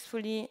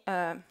successfully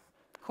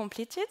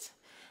completed.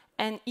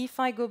 And if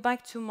I go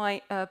back to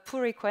my pull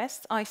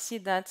request, I see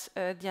that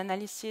the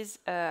analysis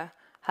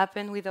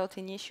happened without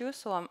any issue.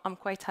 So I'm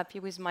quite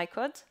happy with my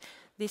code.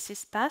 This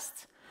is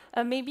passed.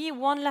 Maybe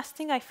one last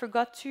thing I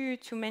forgot to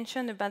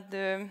mention about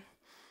the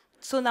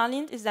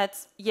SonarLint is that,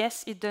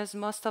 yes, it does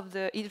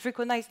it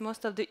recognizes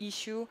most of the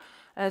issue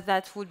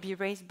that would be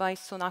raised by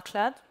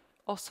SonarCloud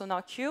or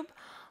SonarCube,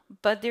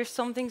 but there's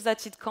some things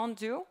that it can't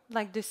do,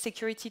 like the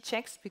security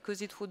checks,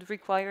 because it would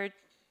require,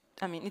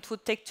 it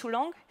would take too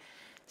long.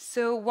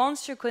 So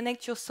once you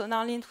connect your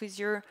SonarLint with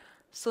your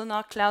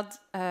SonarCloud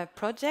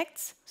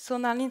project,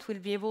 SonarLint will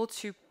be able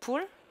to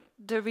pull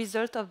the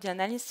result of the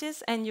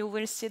analysis, and you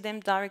will see them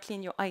directly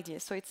in your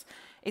IDE. So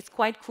it's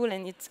quite cool,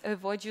 and it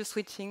avoids you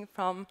switching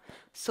from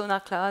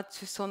SonarCloud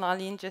to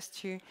SonarLint just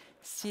to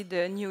see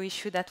the new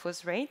issue that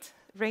was raised.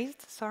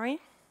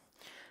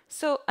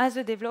 So as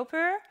a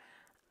developer,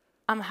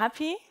 I'm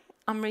happy.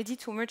 I'm ready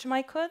to merge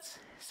my code.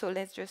 So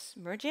let's just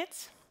merge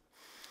it.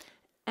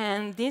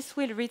 And this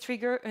will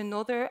retrigger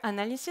another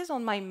analysis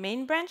on my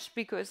main branch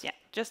because, yeah,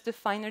 just the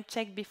final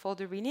check before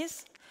the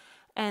release.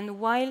 And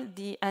while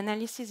the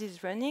analysis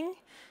is running,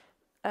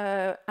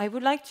 I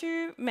would like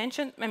to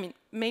mention,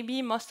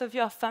 maybe most of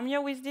you are familiar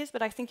with this,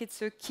 but I think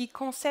it's a key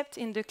concept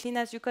in the clean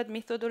as you code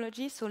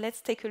methodology. So let's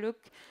take a look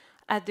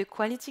at the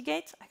quality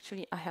gate.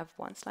 Actually, I have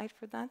one slide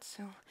for that,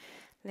 so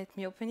let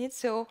me open it.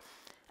 So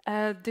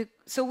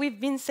we've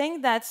been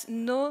saying that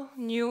no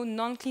new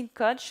non-clean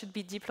code should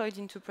be deployed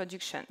into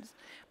production.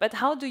 But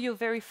how do you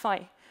verify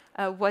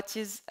what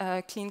is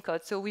clean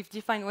code? So we've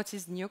defined what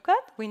is new code,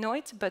 we know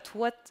it, but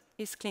what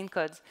is clean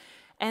code?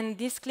 And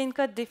this clean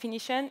code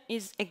definition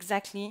is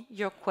exactly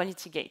your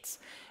quality gates.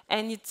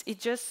 And it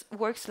just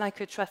works like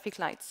a traffic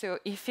light. So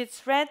if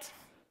it's red,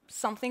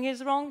 something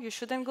is wrong, you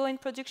shouldn't go in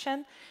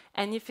production.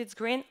 And if it's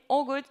green,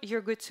 all good,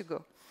 you're good to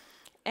go.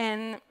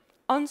 And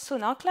on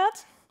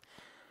SonarCloud,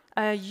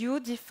 you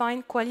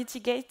define quality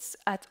gates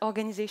at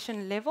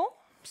organization level.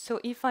 So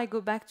if I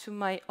go back to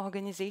my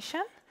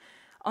organization,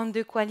 on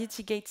the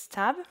quality gates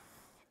tab,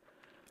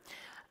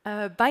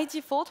 by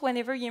default,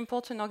 whenever you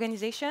import an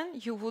organization,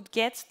 you would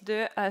get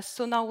the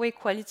SonarWay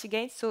quality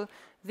gate. So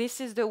this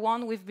is the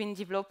one we've been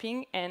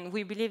developing, and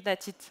we believe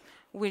that it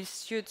will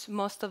suit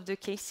most of the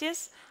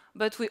cases.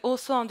 but we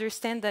also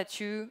understand that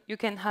you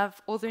can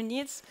have other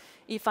needs.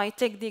 If I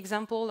take the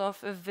example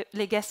of a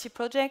legacy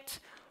project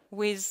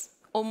with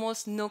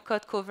almost no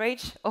code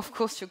coverage, of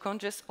course you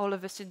can't just all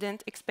of a sudden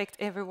expect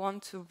everyone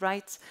to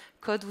write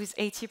code with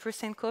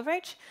 80%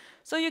 coverage.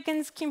 So you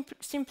can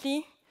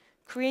simply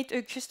create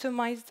a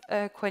customized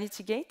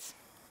quality gate,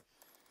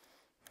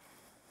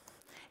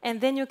 and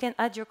then you can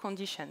add your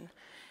condition.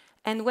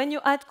 And when you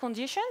add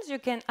conditions, you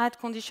can add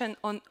condition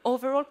on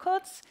overall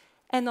codes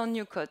and on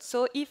new code.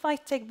 So if I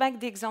take back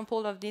the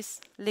example of this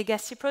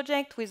legacy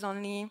project with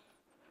only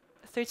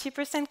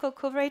 30% code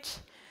coverage,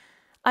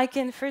 I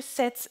can first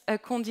set a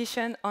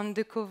condition on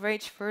the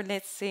coverage for,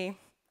 let's say,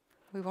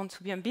 we want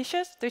to be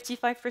ambitious,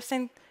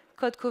 35%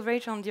 code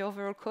coverage on the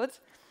overall code.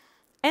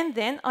 And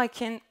then I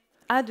can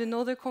add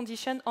another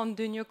condition on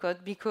the new code,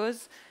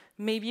 because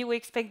maybe we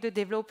expect the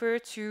developer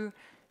to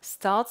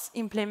start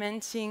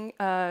implementing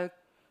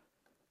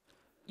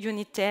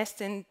unit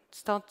tests and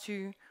start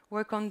to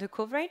work on the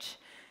coverage.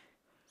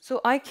 So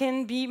I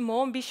can be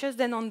more ambitious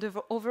than on the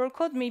overall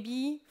code.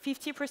 Maybe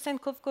 50%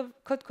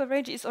 code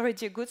coverage is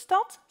already a good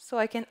start. So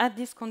I can add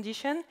this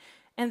condition.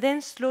 And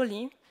then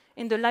slowly,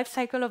 in the life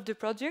cycle of the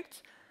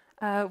product,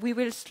 we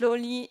will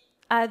slowly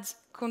add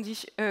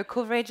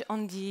coverage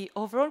on the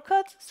overall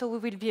code. So we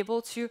will be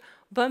able to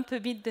bump a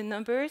bit the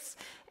numbers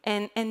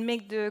and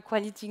make the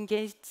quality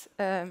gate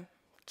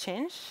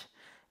change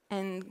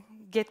and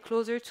get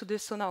closer to the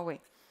Sonar way.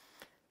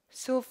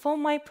 So for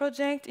my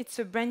project, it's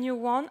a brand new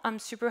one. I'm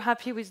super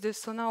happy with the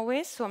Sonar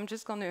way, so I'm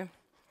just gonna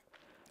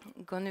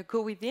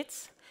go with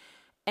it.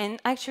 And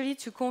actually,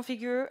 to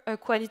configure a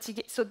quality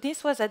gate, so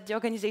this was at the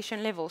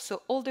organization level.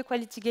 So all the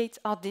quality gates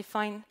are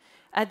defined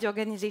at the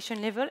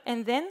organization level.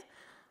 And then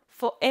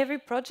for every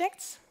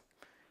project,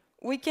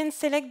 we can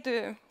select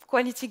the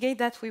quality gate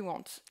that we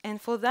want.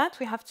 And for that,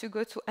 we have to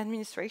go to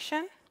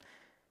administration,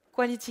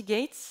 quality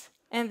gates,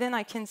 and then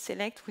I can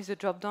select with a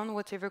drop-down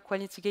whatever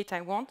quality gate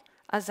I want.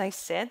 As I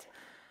said,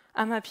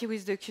 I'm happy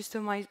with the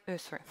customized,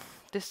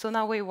 the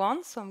SonarWay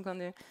one, so I'm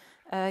gonna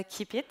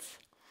keep it.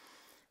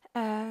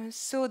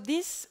 So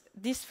this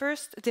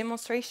first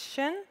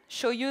demonstration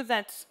show you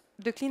that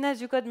the clean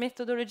as you code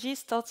methodology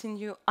starts in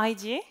your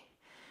IDA.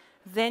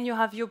 Then you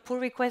have your pull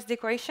request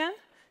decoration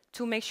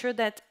to make sure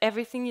that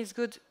everything is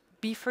good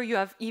before you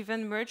have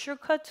even merged your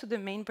code to the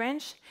main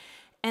branch.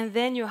 And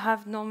then you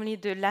have normally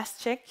the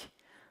last check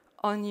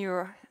on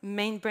your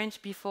main branch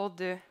before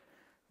the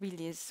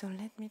release. So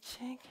let me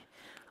check.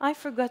 I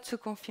forgot to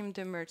confirm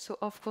the merge, so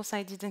of course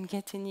I didn't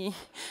get any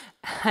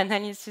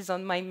analysis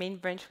on my main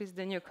branch with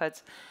the new code.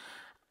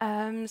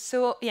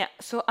 So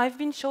I've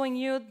been showing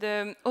you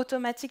the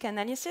automatic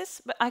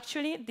analysis, but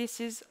actually this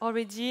is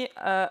already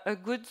a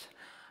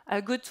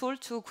good tool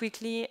to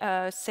quickly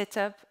set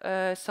up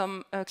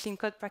some clean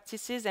code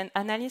practices and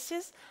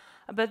analysis.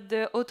 But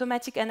the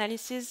automatic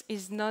analysis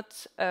is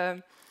not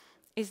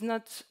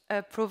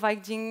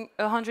providing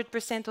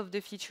 100% of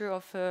the feature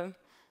of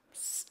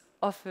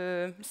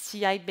a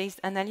CI-based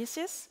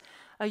analysis.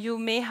 You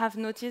may have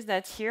noticed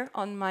that here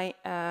on my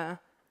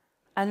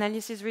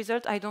analysis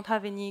result, I don't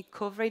have any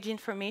coverage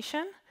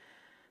information.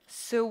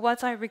 So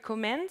what I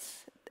recommend,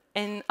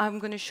 and I'm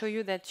going to show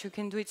you that you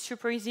can do it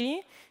super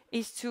easily,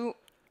 is to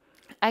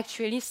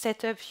actually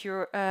set up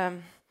your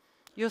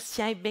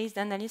CI-based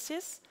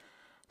analysis.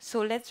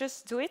 So let's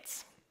just do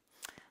it.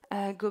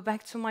 Go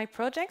back to my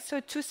project. So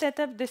to set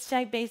up the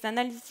CI-based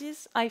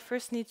analysis, I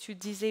first need to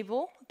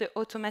disable the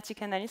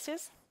automatic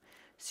analysis.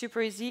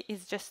 Super easy,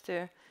 it's just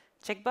a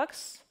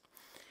checkbox.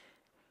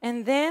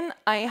 And then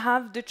I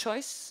have the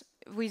choice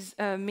with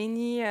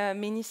many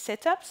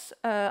setups.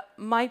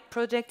 My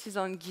project is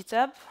on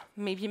GitHub.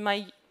 Maybe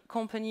my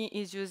company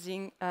is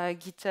using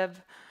GitHub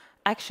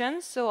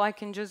Actions, so I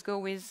can just go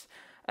with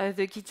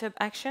the GitHub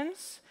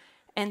Actions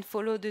and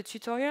follow the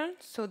tutorial.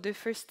 So the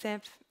first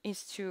step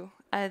is to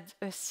add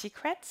a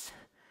secret.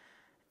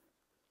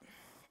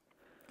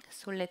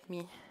 So let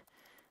me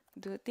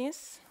do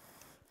this.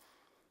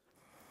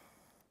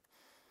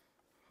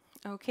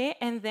 Okay,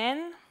 and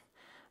then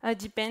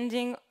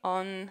depending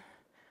on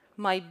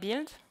my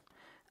build,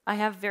 I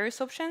have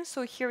various options.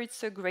 So here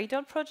it's a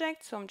Gradle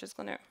project. So I'm just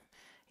gonna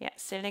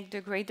select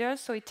the Gradle.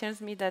 So it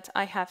tells me that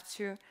I have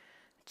to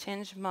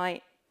change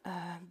my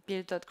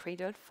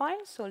build.gradle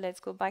file. So let's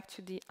go back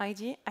to the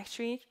ID.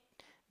 Actually,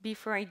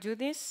 before I do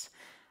this,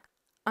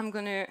 I'm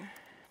gonna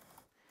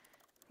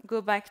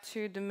go back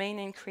to the main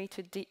and create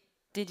a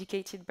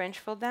dedicated branch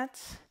for that.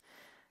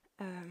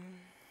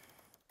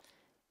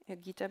 A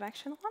GitHub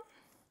action one.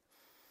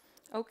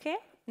 Okay,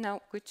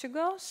 now good to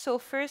go. So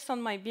first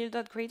on my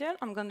build.gradle,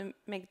 I'm gonna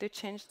make the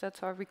change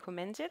that are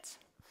recommended.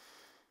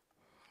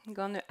 I'm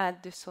gonna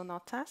add the Sonar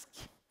task.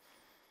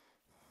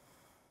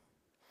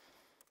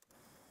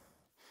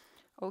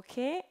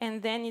 Okay,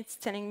 and then it's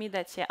telling me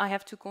that I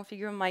have to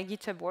configure my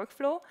GitHub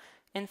workflow,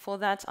 and for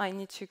that I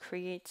need to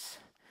create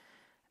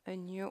a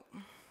new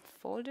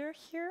folder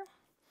here.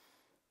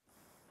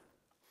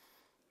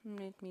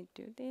 Let me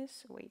do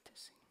this. Wait a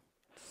second.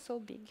 It's so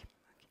big. Okay.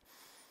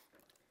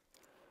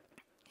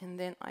 And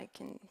then I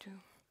can do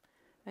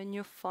a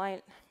new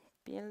file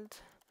build.yml.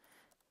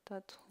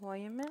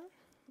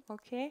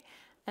 Okay,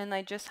 and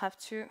I just have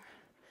to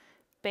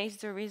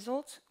paste the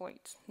result.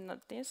 Wait,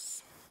 not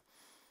this.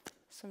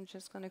 So I'm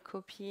just going to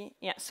copy.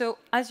 Yeah, so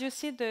as you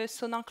see, the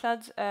Sonar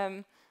Cloud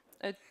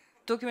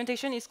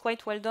documentation is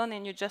quite well done,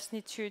 and you just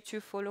need to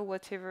follow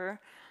whatever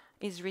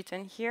is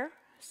written here.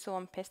 So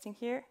I'm pasting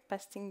here,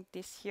 pasting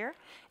this here.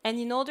 And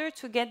in order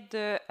to get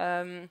the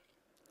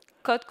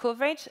code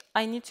coverage,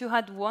 I need to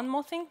add one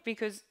more thing,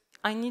 because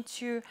I need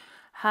to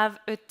have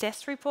a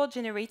test report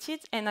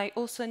generated, and I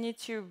also need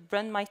to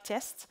run my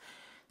test.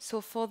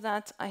 So for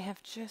that, I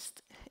have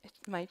just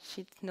my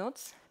cheat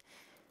notes.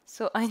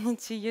 So I need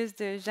to use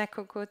the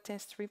Jacoco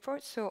test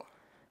report. So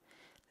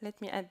let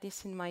me add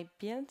this in my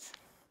build.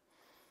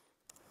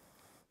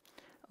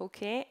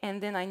 Okay,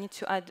 and then I need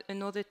to add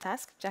another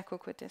task,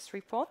 Jacoco test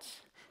report,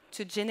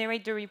 to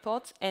generate the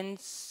report, and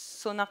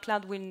Sonar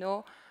Cloud will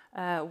know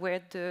where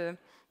the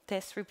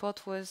test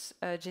report was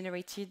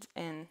generated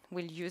and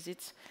will use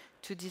it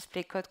to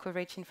display code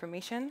coverage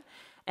information.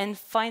 And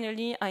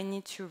finally, I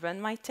need to run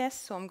my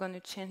test, so I'm going to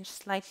change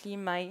slightly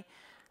my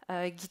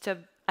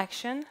GitHub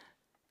action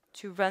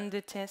to run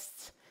the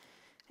test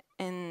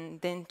and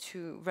then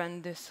to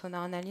run the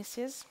Sonar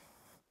analysis.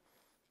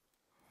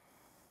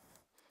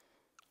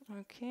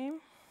 Okay.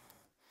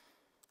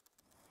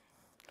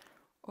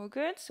 All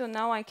good. So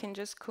now I can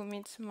just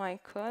commit my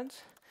code,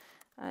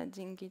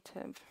 adding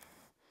GitHub.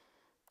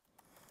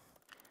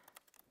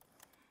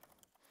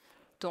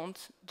 Don't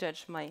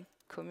judge my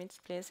commits,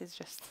 please. It's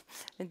just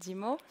a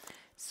demo.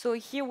 So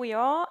here we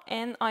are,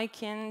 and I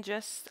can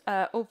just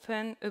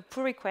open a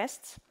pull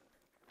request.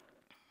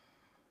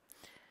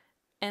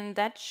 And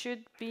that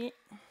should be,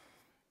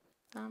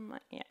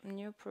 yeah,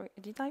 new pull.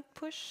 Did I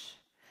push?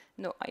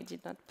 No, I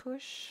did not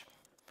push.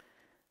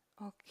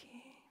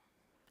 Okay.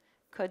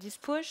 Code is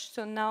pushed,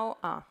 so now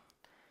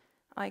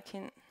I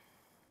can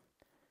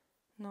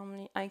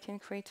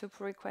create a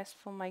pull request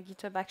for my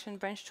GitHub action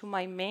branch to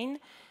my main,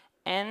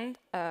 and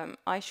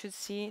I should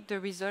see the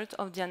result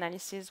of the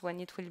analysis when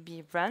it will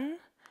be run.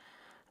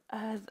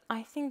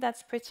 I think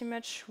that's pretty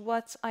much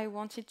what I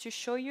wanted to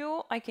show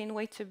you. I can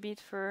wait a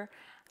bit for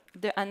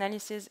the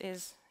analysis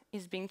is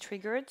being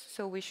triggered,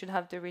 so we should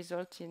have the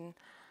result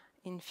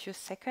in few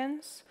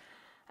seconds.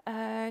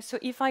 So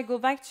if I go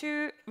back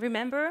to,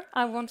 remember,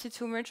 I wanted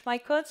to merge my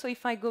code. So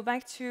if I go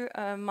back to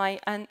my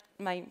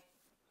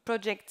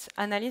project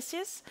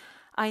analysis,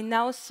 I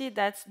now see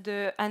that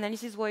the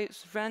analysis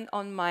was run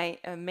on my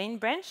main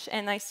branch,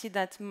 and I see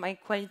that my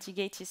quality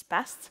gate is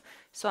passed.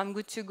 So I'm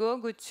good to go,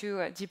 good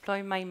to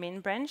deploy my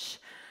main branch.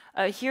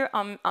 Here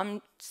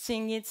I'm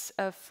seeing it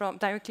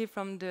directly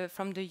from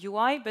the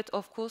UI, but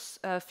of course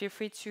feel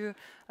free to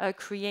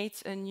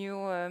create a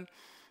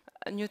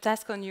new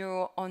task on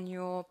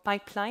your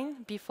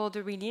pipeline before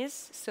the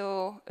release.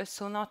 So a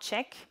Sonar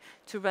check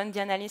to run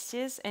the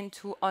analysis and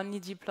to only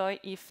deploy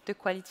if the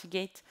quality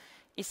gate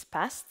is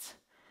passed.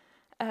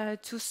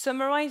 To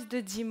summarize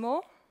the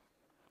demo,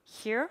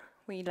 here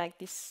we like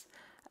this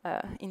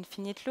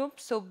infinite loop.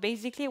 So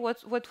basically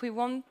what we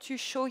want to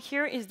show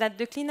here is that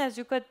the clean as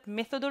you code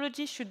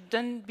methodology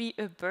shouldn't be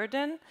a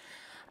burden.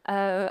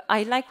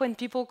 I like when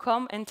people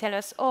come and tell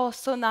us, oh,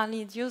 Sonar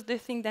lead, use the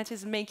thing that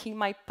is making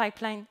my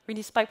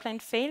release pipeline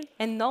fail.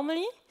 And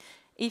normally,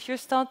 if you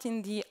start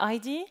in the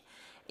ID,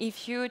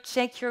 if you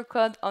check your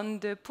code on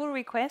the pull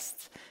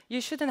request,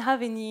 you shouldn't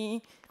have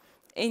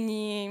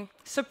any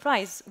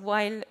surprise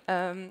while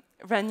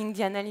running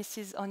the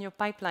analysis on your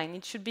pipeline.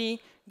 It should be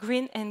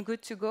green and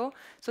good to go.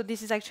 So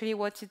this is actually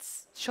what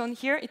it's shown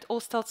here. It all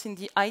starts in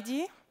the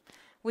ID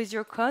with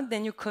your code.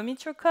 Then you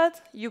commit your code,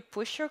 you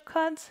push your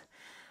code.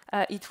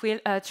 It will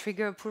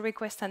trigger a pull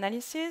request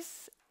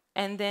analysis.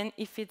 And then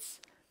if it's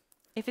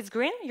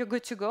green, you're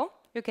good to go.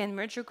 You can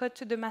merge your code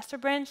to the master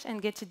branch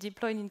and get it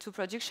deployed into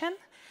production.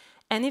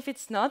 And if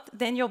it's not,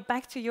 then you're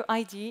back to your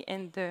ID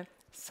and the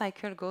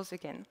cycle goes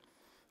again.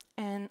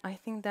 And I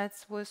think that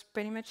was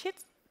pretty much it.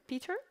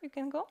 Peter, you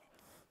can go.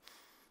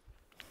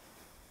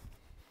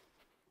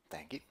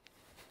 Thank you.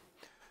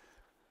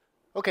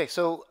 Okay,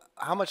 so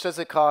how much does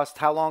it cost?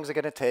 How long is it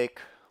going to take?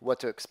 What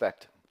to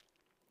expect?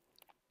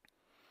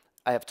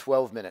 I have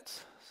 12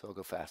 minutes, so I'll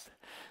go fast.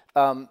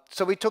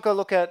 So we took a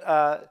look at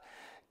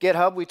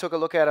GitHub. We took a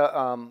look at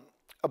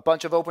a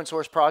bunch of open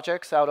source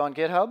projects out on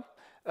GitHub.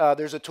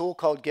 There's a tool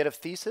called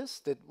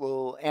GitHub that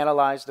will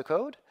analyze the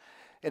code.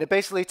 And it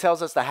basically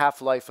tells us the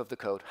half-life of the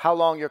code, how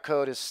long your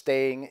code is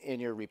staying in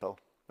your repo,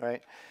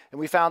 right? And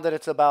we found that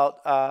it's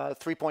about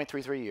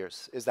 3.33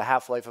 years is the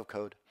half-life of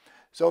code.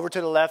 So over to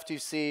the left, you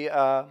see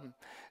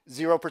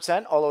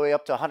 0% all the way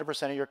up to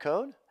 100% of your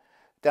code.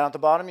 Down at the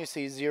bottom, you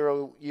see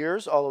 0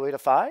 years all the way to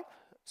 5.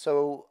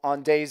 So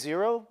on day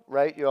 0,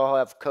 right, you all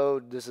have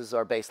code. This is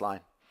our baseline.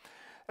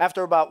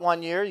 After about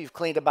 1 year, you've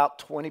cleaned about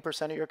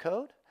 20% of your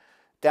code.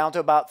 Down to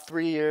about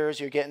 3 years,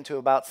 you're getting to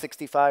about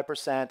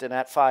 65%. And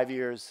at 5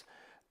 years,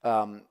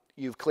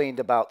 you've cleaned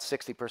about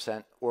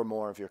 60% or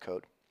more of your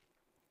code.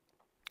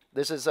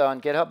 This is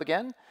on GitHub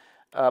again,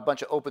 a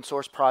bunch of open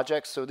source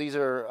projects. So these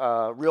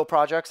are real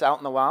projects out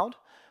in the wild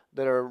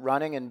that are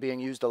running and being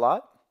used a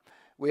lot.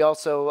 We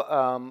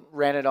also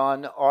ran it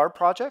on our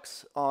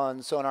projects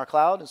on Sonar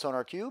Cloud and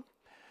Sonar Cube.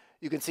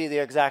 You can see the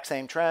exact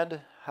same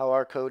trend, how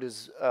our code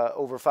is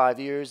over 5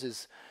 years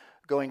is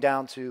going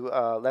down to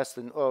less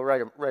than,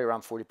 right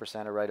around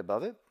 40% or right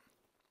above it.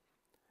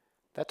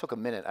 That took a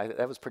minute.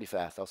 That was pretty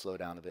fast. I'll slow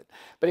down a bit.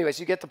 But anyways,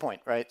 you get the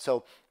point, right?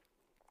 So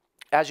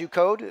as you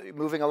code,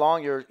 moving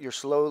along, you're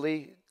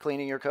slowly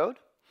cleaning your code.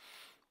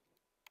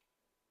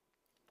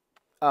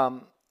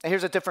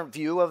 Here's a different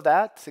view of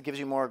that. It gives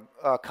you more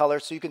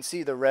color. So you can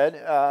see the red.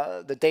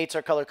 The dates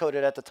are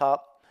color-coded at the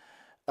top.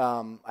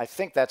 I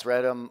think that's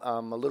red. I'm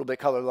a little bit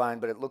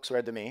colorblind, but it looks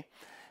red to me.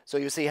 So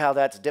you see how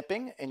that's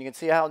dipping, and you can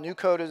see how new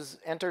code is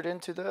entered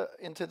into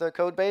the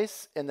code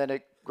base, and then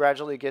it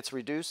gradually gets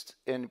reduced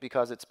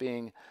because it's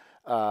being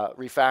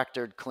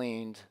refactored,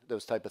 cleaned,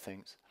 those type of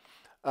things.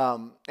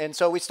 And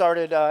so we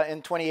started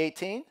in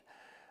 2018.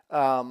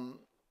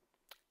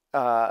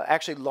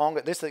 Actually,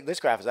 longer. This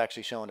graph is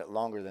actually showing it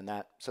longer than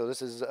that. So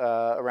this is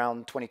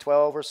around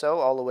 2012 or so,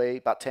 all the way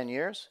about 10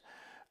 years.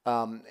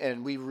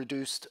 And we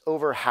reduced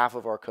over half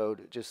of our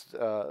code, just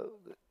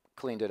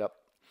cleaned it up.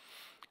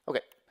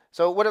 Okay.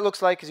 So what it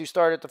looks like is you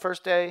start at the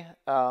first day.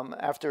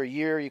 After a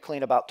year, you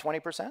clean about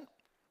 20%.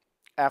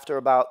 After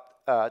about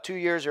 2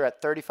 years, you're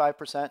at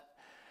 35%.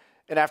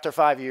 And after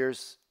 5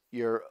 years,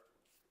 you're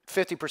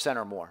 50%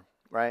 or more,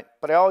 right?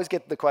 But I always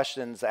get the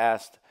questions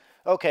asked,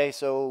 okay,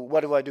 so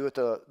what do I do with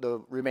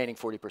the remaining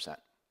 40%?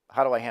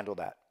 How do I handle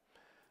that?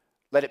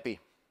 Let it be,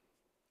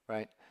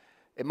 right?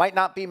 It might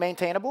not be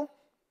maintainable,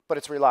 but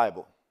it's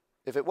reliable.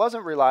 If it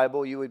wasn't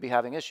reliable, you would be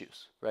having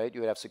issues, right? You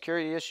would have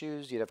security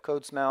issues, you'd have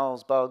code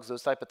smells, bugs,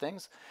 those type of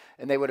things,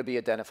 and they would be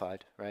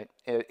identified, right?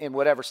 In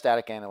whatever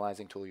static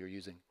analyzing tool you're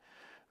using,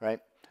 right?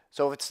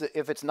 So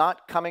if it's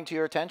not coming to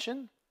your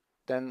attention,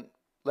 then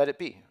let it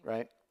be,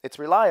 right? It's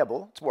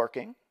reliable, it's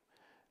working,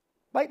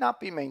 might not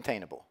be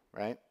maintainable,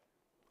 right?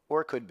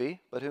 Or it could be,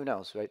 but who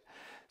knows, right?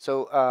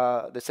 So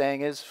the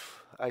saying is,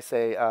 I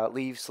say,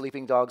 leave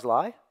sleeping dogs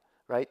lie,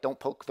 right? Don't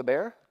poke the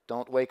bear,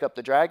 don't wake up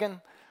the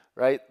dragon,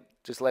 right?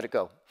 Just let it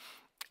go.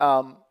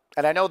 And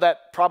I know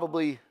that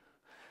probably,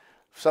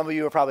 some of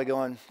you are probably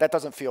going, that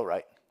doesn't feel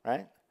right,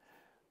 right?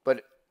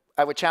 But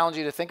I would challenge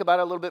you to think about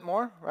it a little bit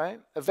more, right?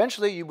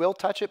 Eventually you will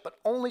touch it, but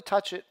only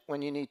touch it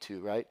when you need to,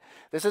 right?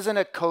 This isn't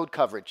a code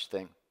coverage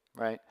thing,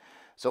 right?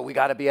 So we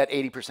got to be at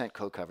 80%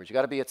 code coverage. You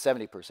got to be at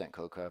 70%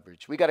 code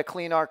coverage. We got to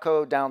clean our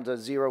code down to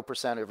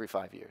 0% every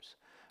 5 years,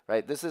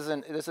 right? This is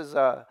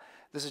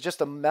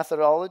just a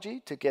methodology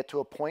to get to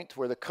a point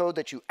where the code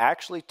that you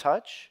actually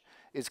touch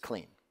is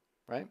clean,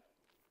 right?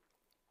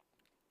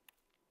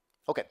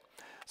 Okay,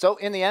 so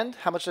in the end,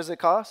 how much does it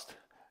cost?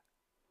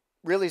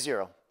 Really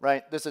zero,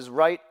 right? This is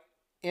right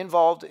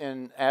involved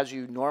in as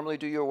you normally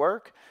do your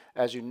work,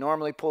 as you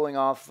normally pulling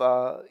off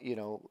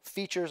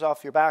features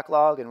off your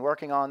backlog and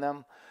working on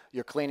them,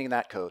 you're cleaning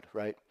that code,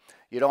 right?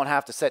 You don't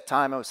have to set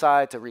time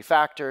aside to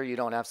refactor, you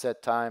don't have to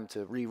set time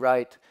to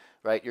rewrite,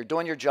 right? You're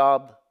doing your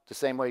job the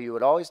same way you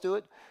would always do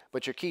it,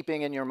 but you're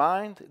keeping in your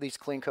mind these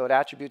clean code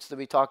attributes that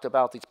we talked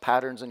about, these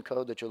patterns in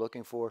code that you're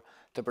looking for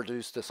to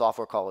produce the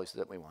software qualities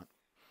that we want.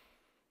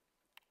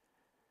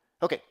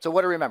 Okay, so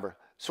what to remember?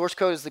 Source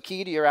code is the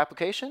key to your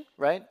application,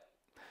 right?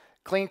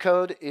 Clean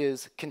code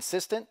is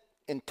consistent,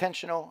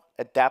 intentional,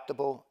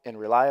 adaptable, and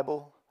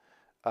reliable.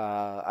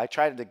 I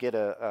tried to get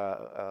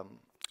a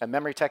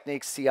memory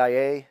technique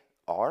CIA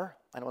R.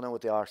 I don't know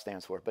what the R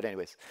stands for, but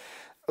anyways.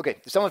 Okay,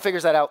 if someone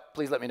figures that out,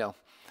 please let me know.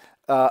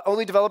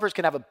 Only developers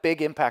can have a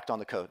big impact on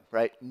the code,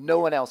 right? No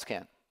one else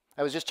can.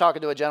 I was just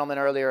talking to a gentleman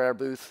earlier at our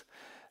booth,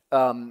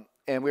 and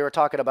we were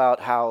talking about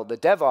how the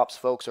DevOps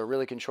folks are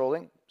really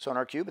controlling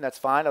Sonar Cube, and that's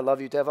fine. I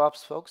love you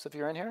DevOps folks if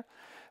you're in here.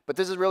 But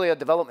this is really a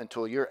development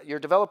tool. Your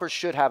developers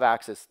should have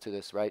access to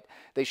this, right?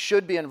 They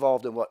should be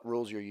involved in what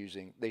rules you're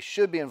using. They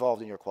should be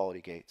involved in your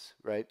quality gates,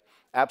 right?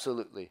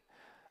 Absolutely.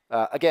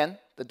 Again,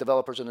 the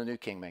developers are the new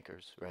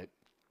kingmakers, right?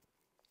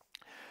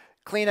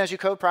 Clean as you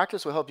code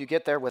practice will help you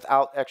get there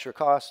without extra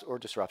cost or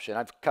disruption.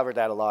 I've covered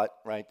that a lot,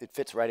 right? It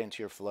fits right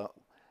into your flow.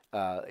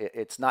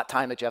 It's not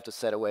time that you have to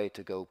set away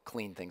to go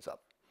clean things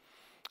up.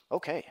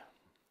 Okay.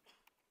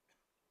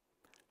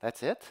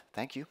 That's it.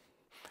 Thank you.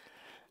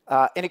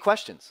 Any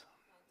questions?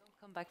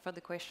 Don't come back for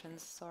the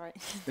questions, sorry.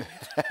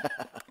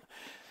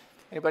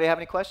 Anybody have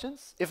any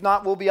questions? If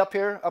not, we'll be up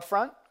here up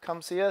front.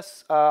 Come see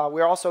us.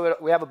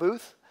 We have a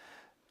booth.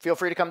 Feel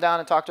free to come down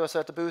and talk to us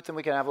at the booth, and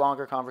we can have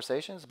longer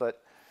conversations.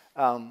 But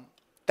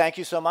thank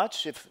you so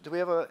much. Do we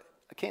have I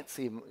can't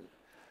see.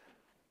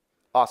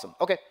 Awesome.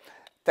 Okay.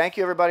 Thank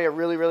you, everybody. I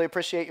really, really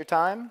appreciate your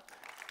time.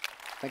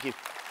 Thank you.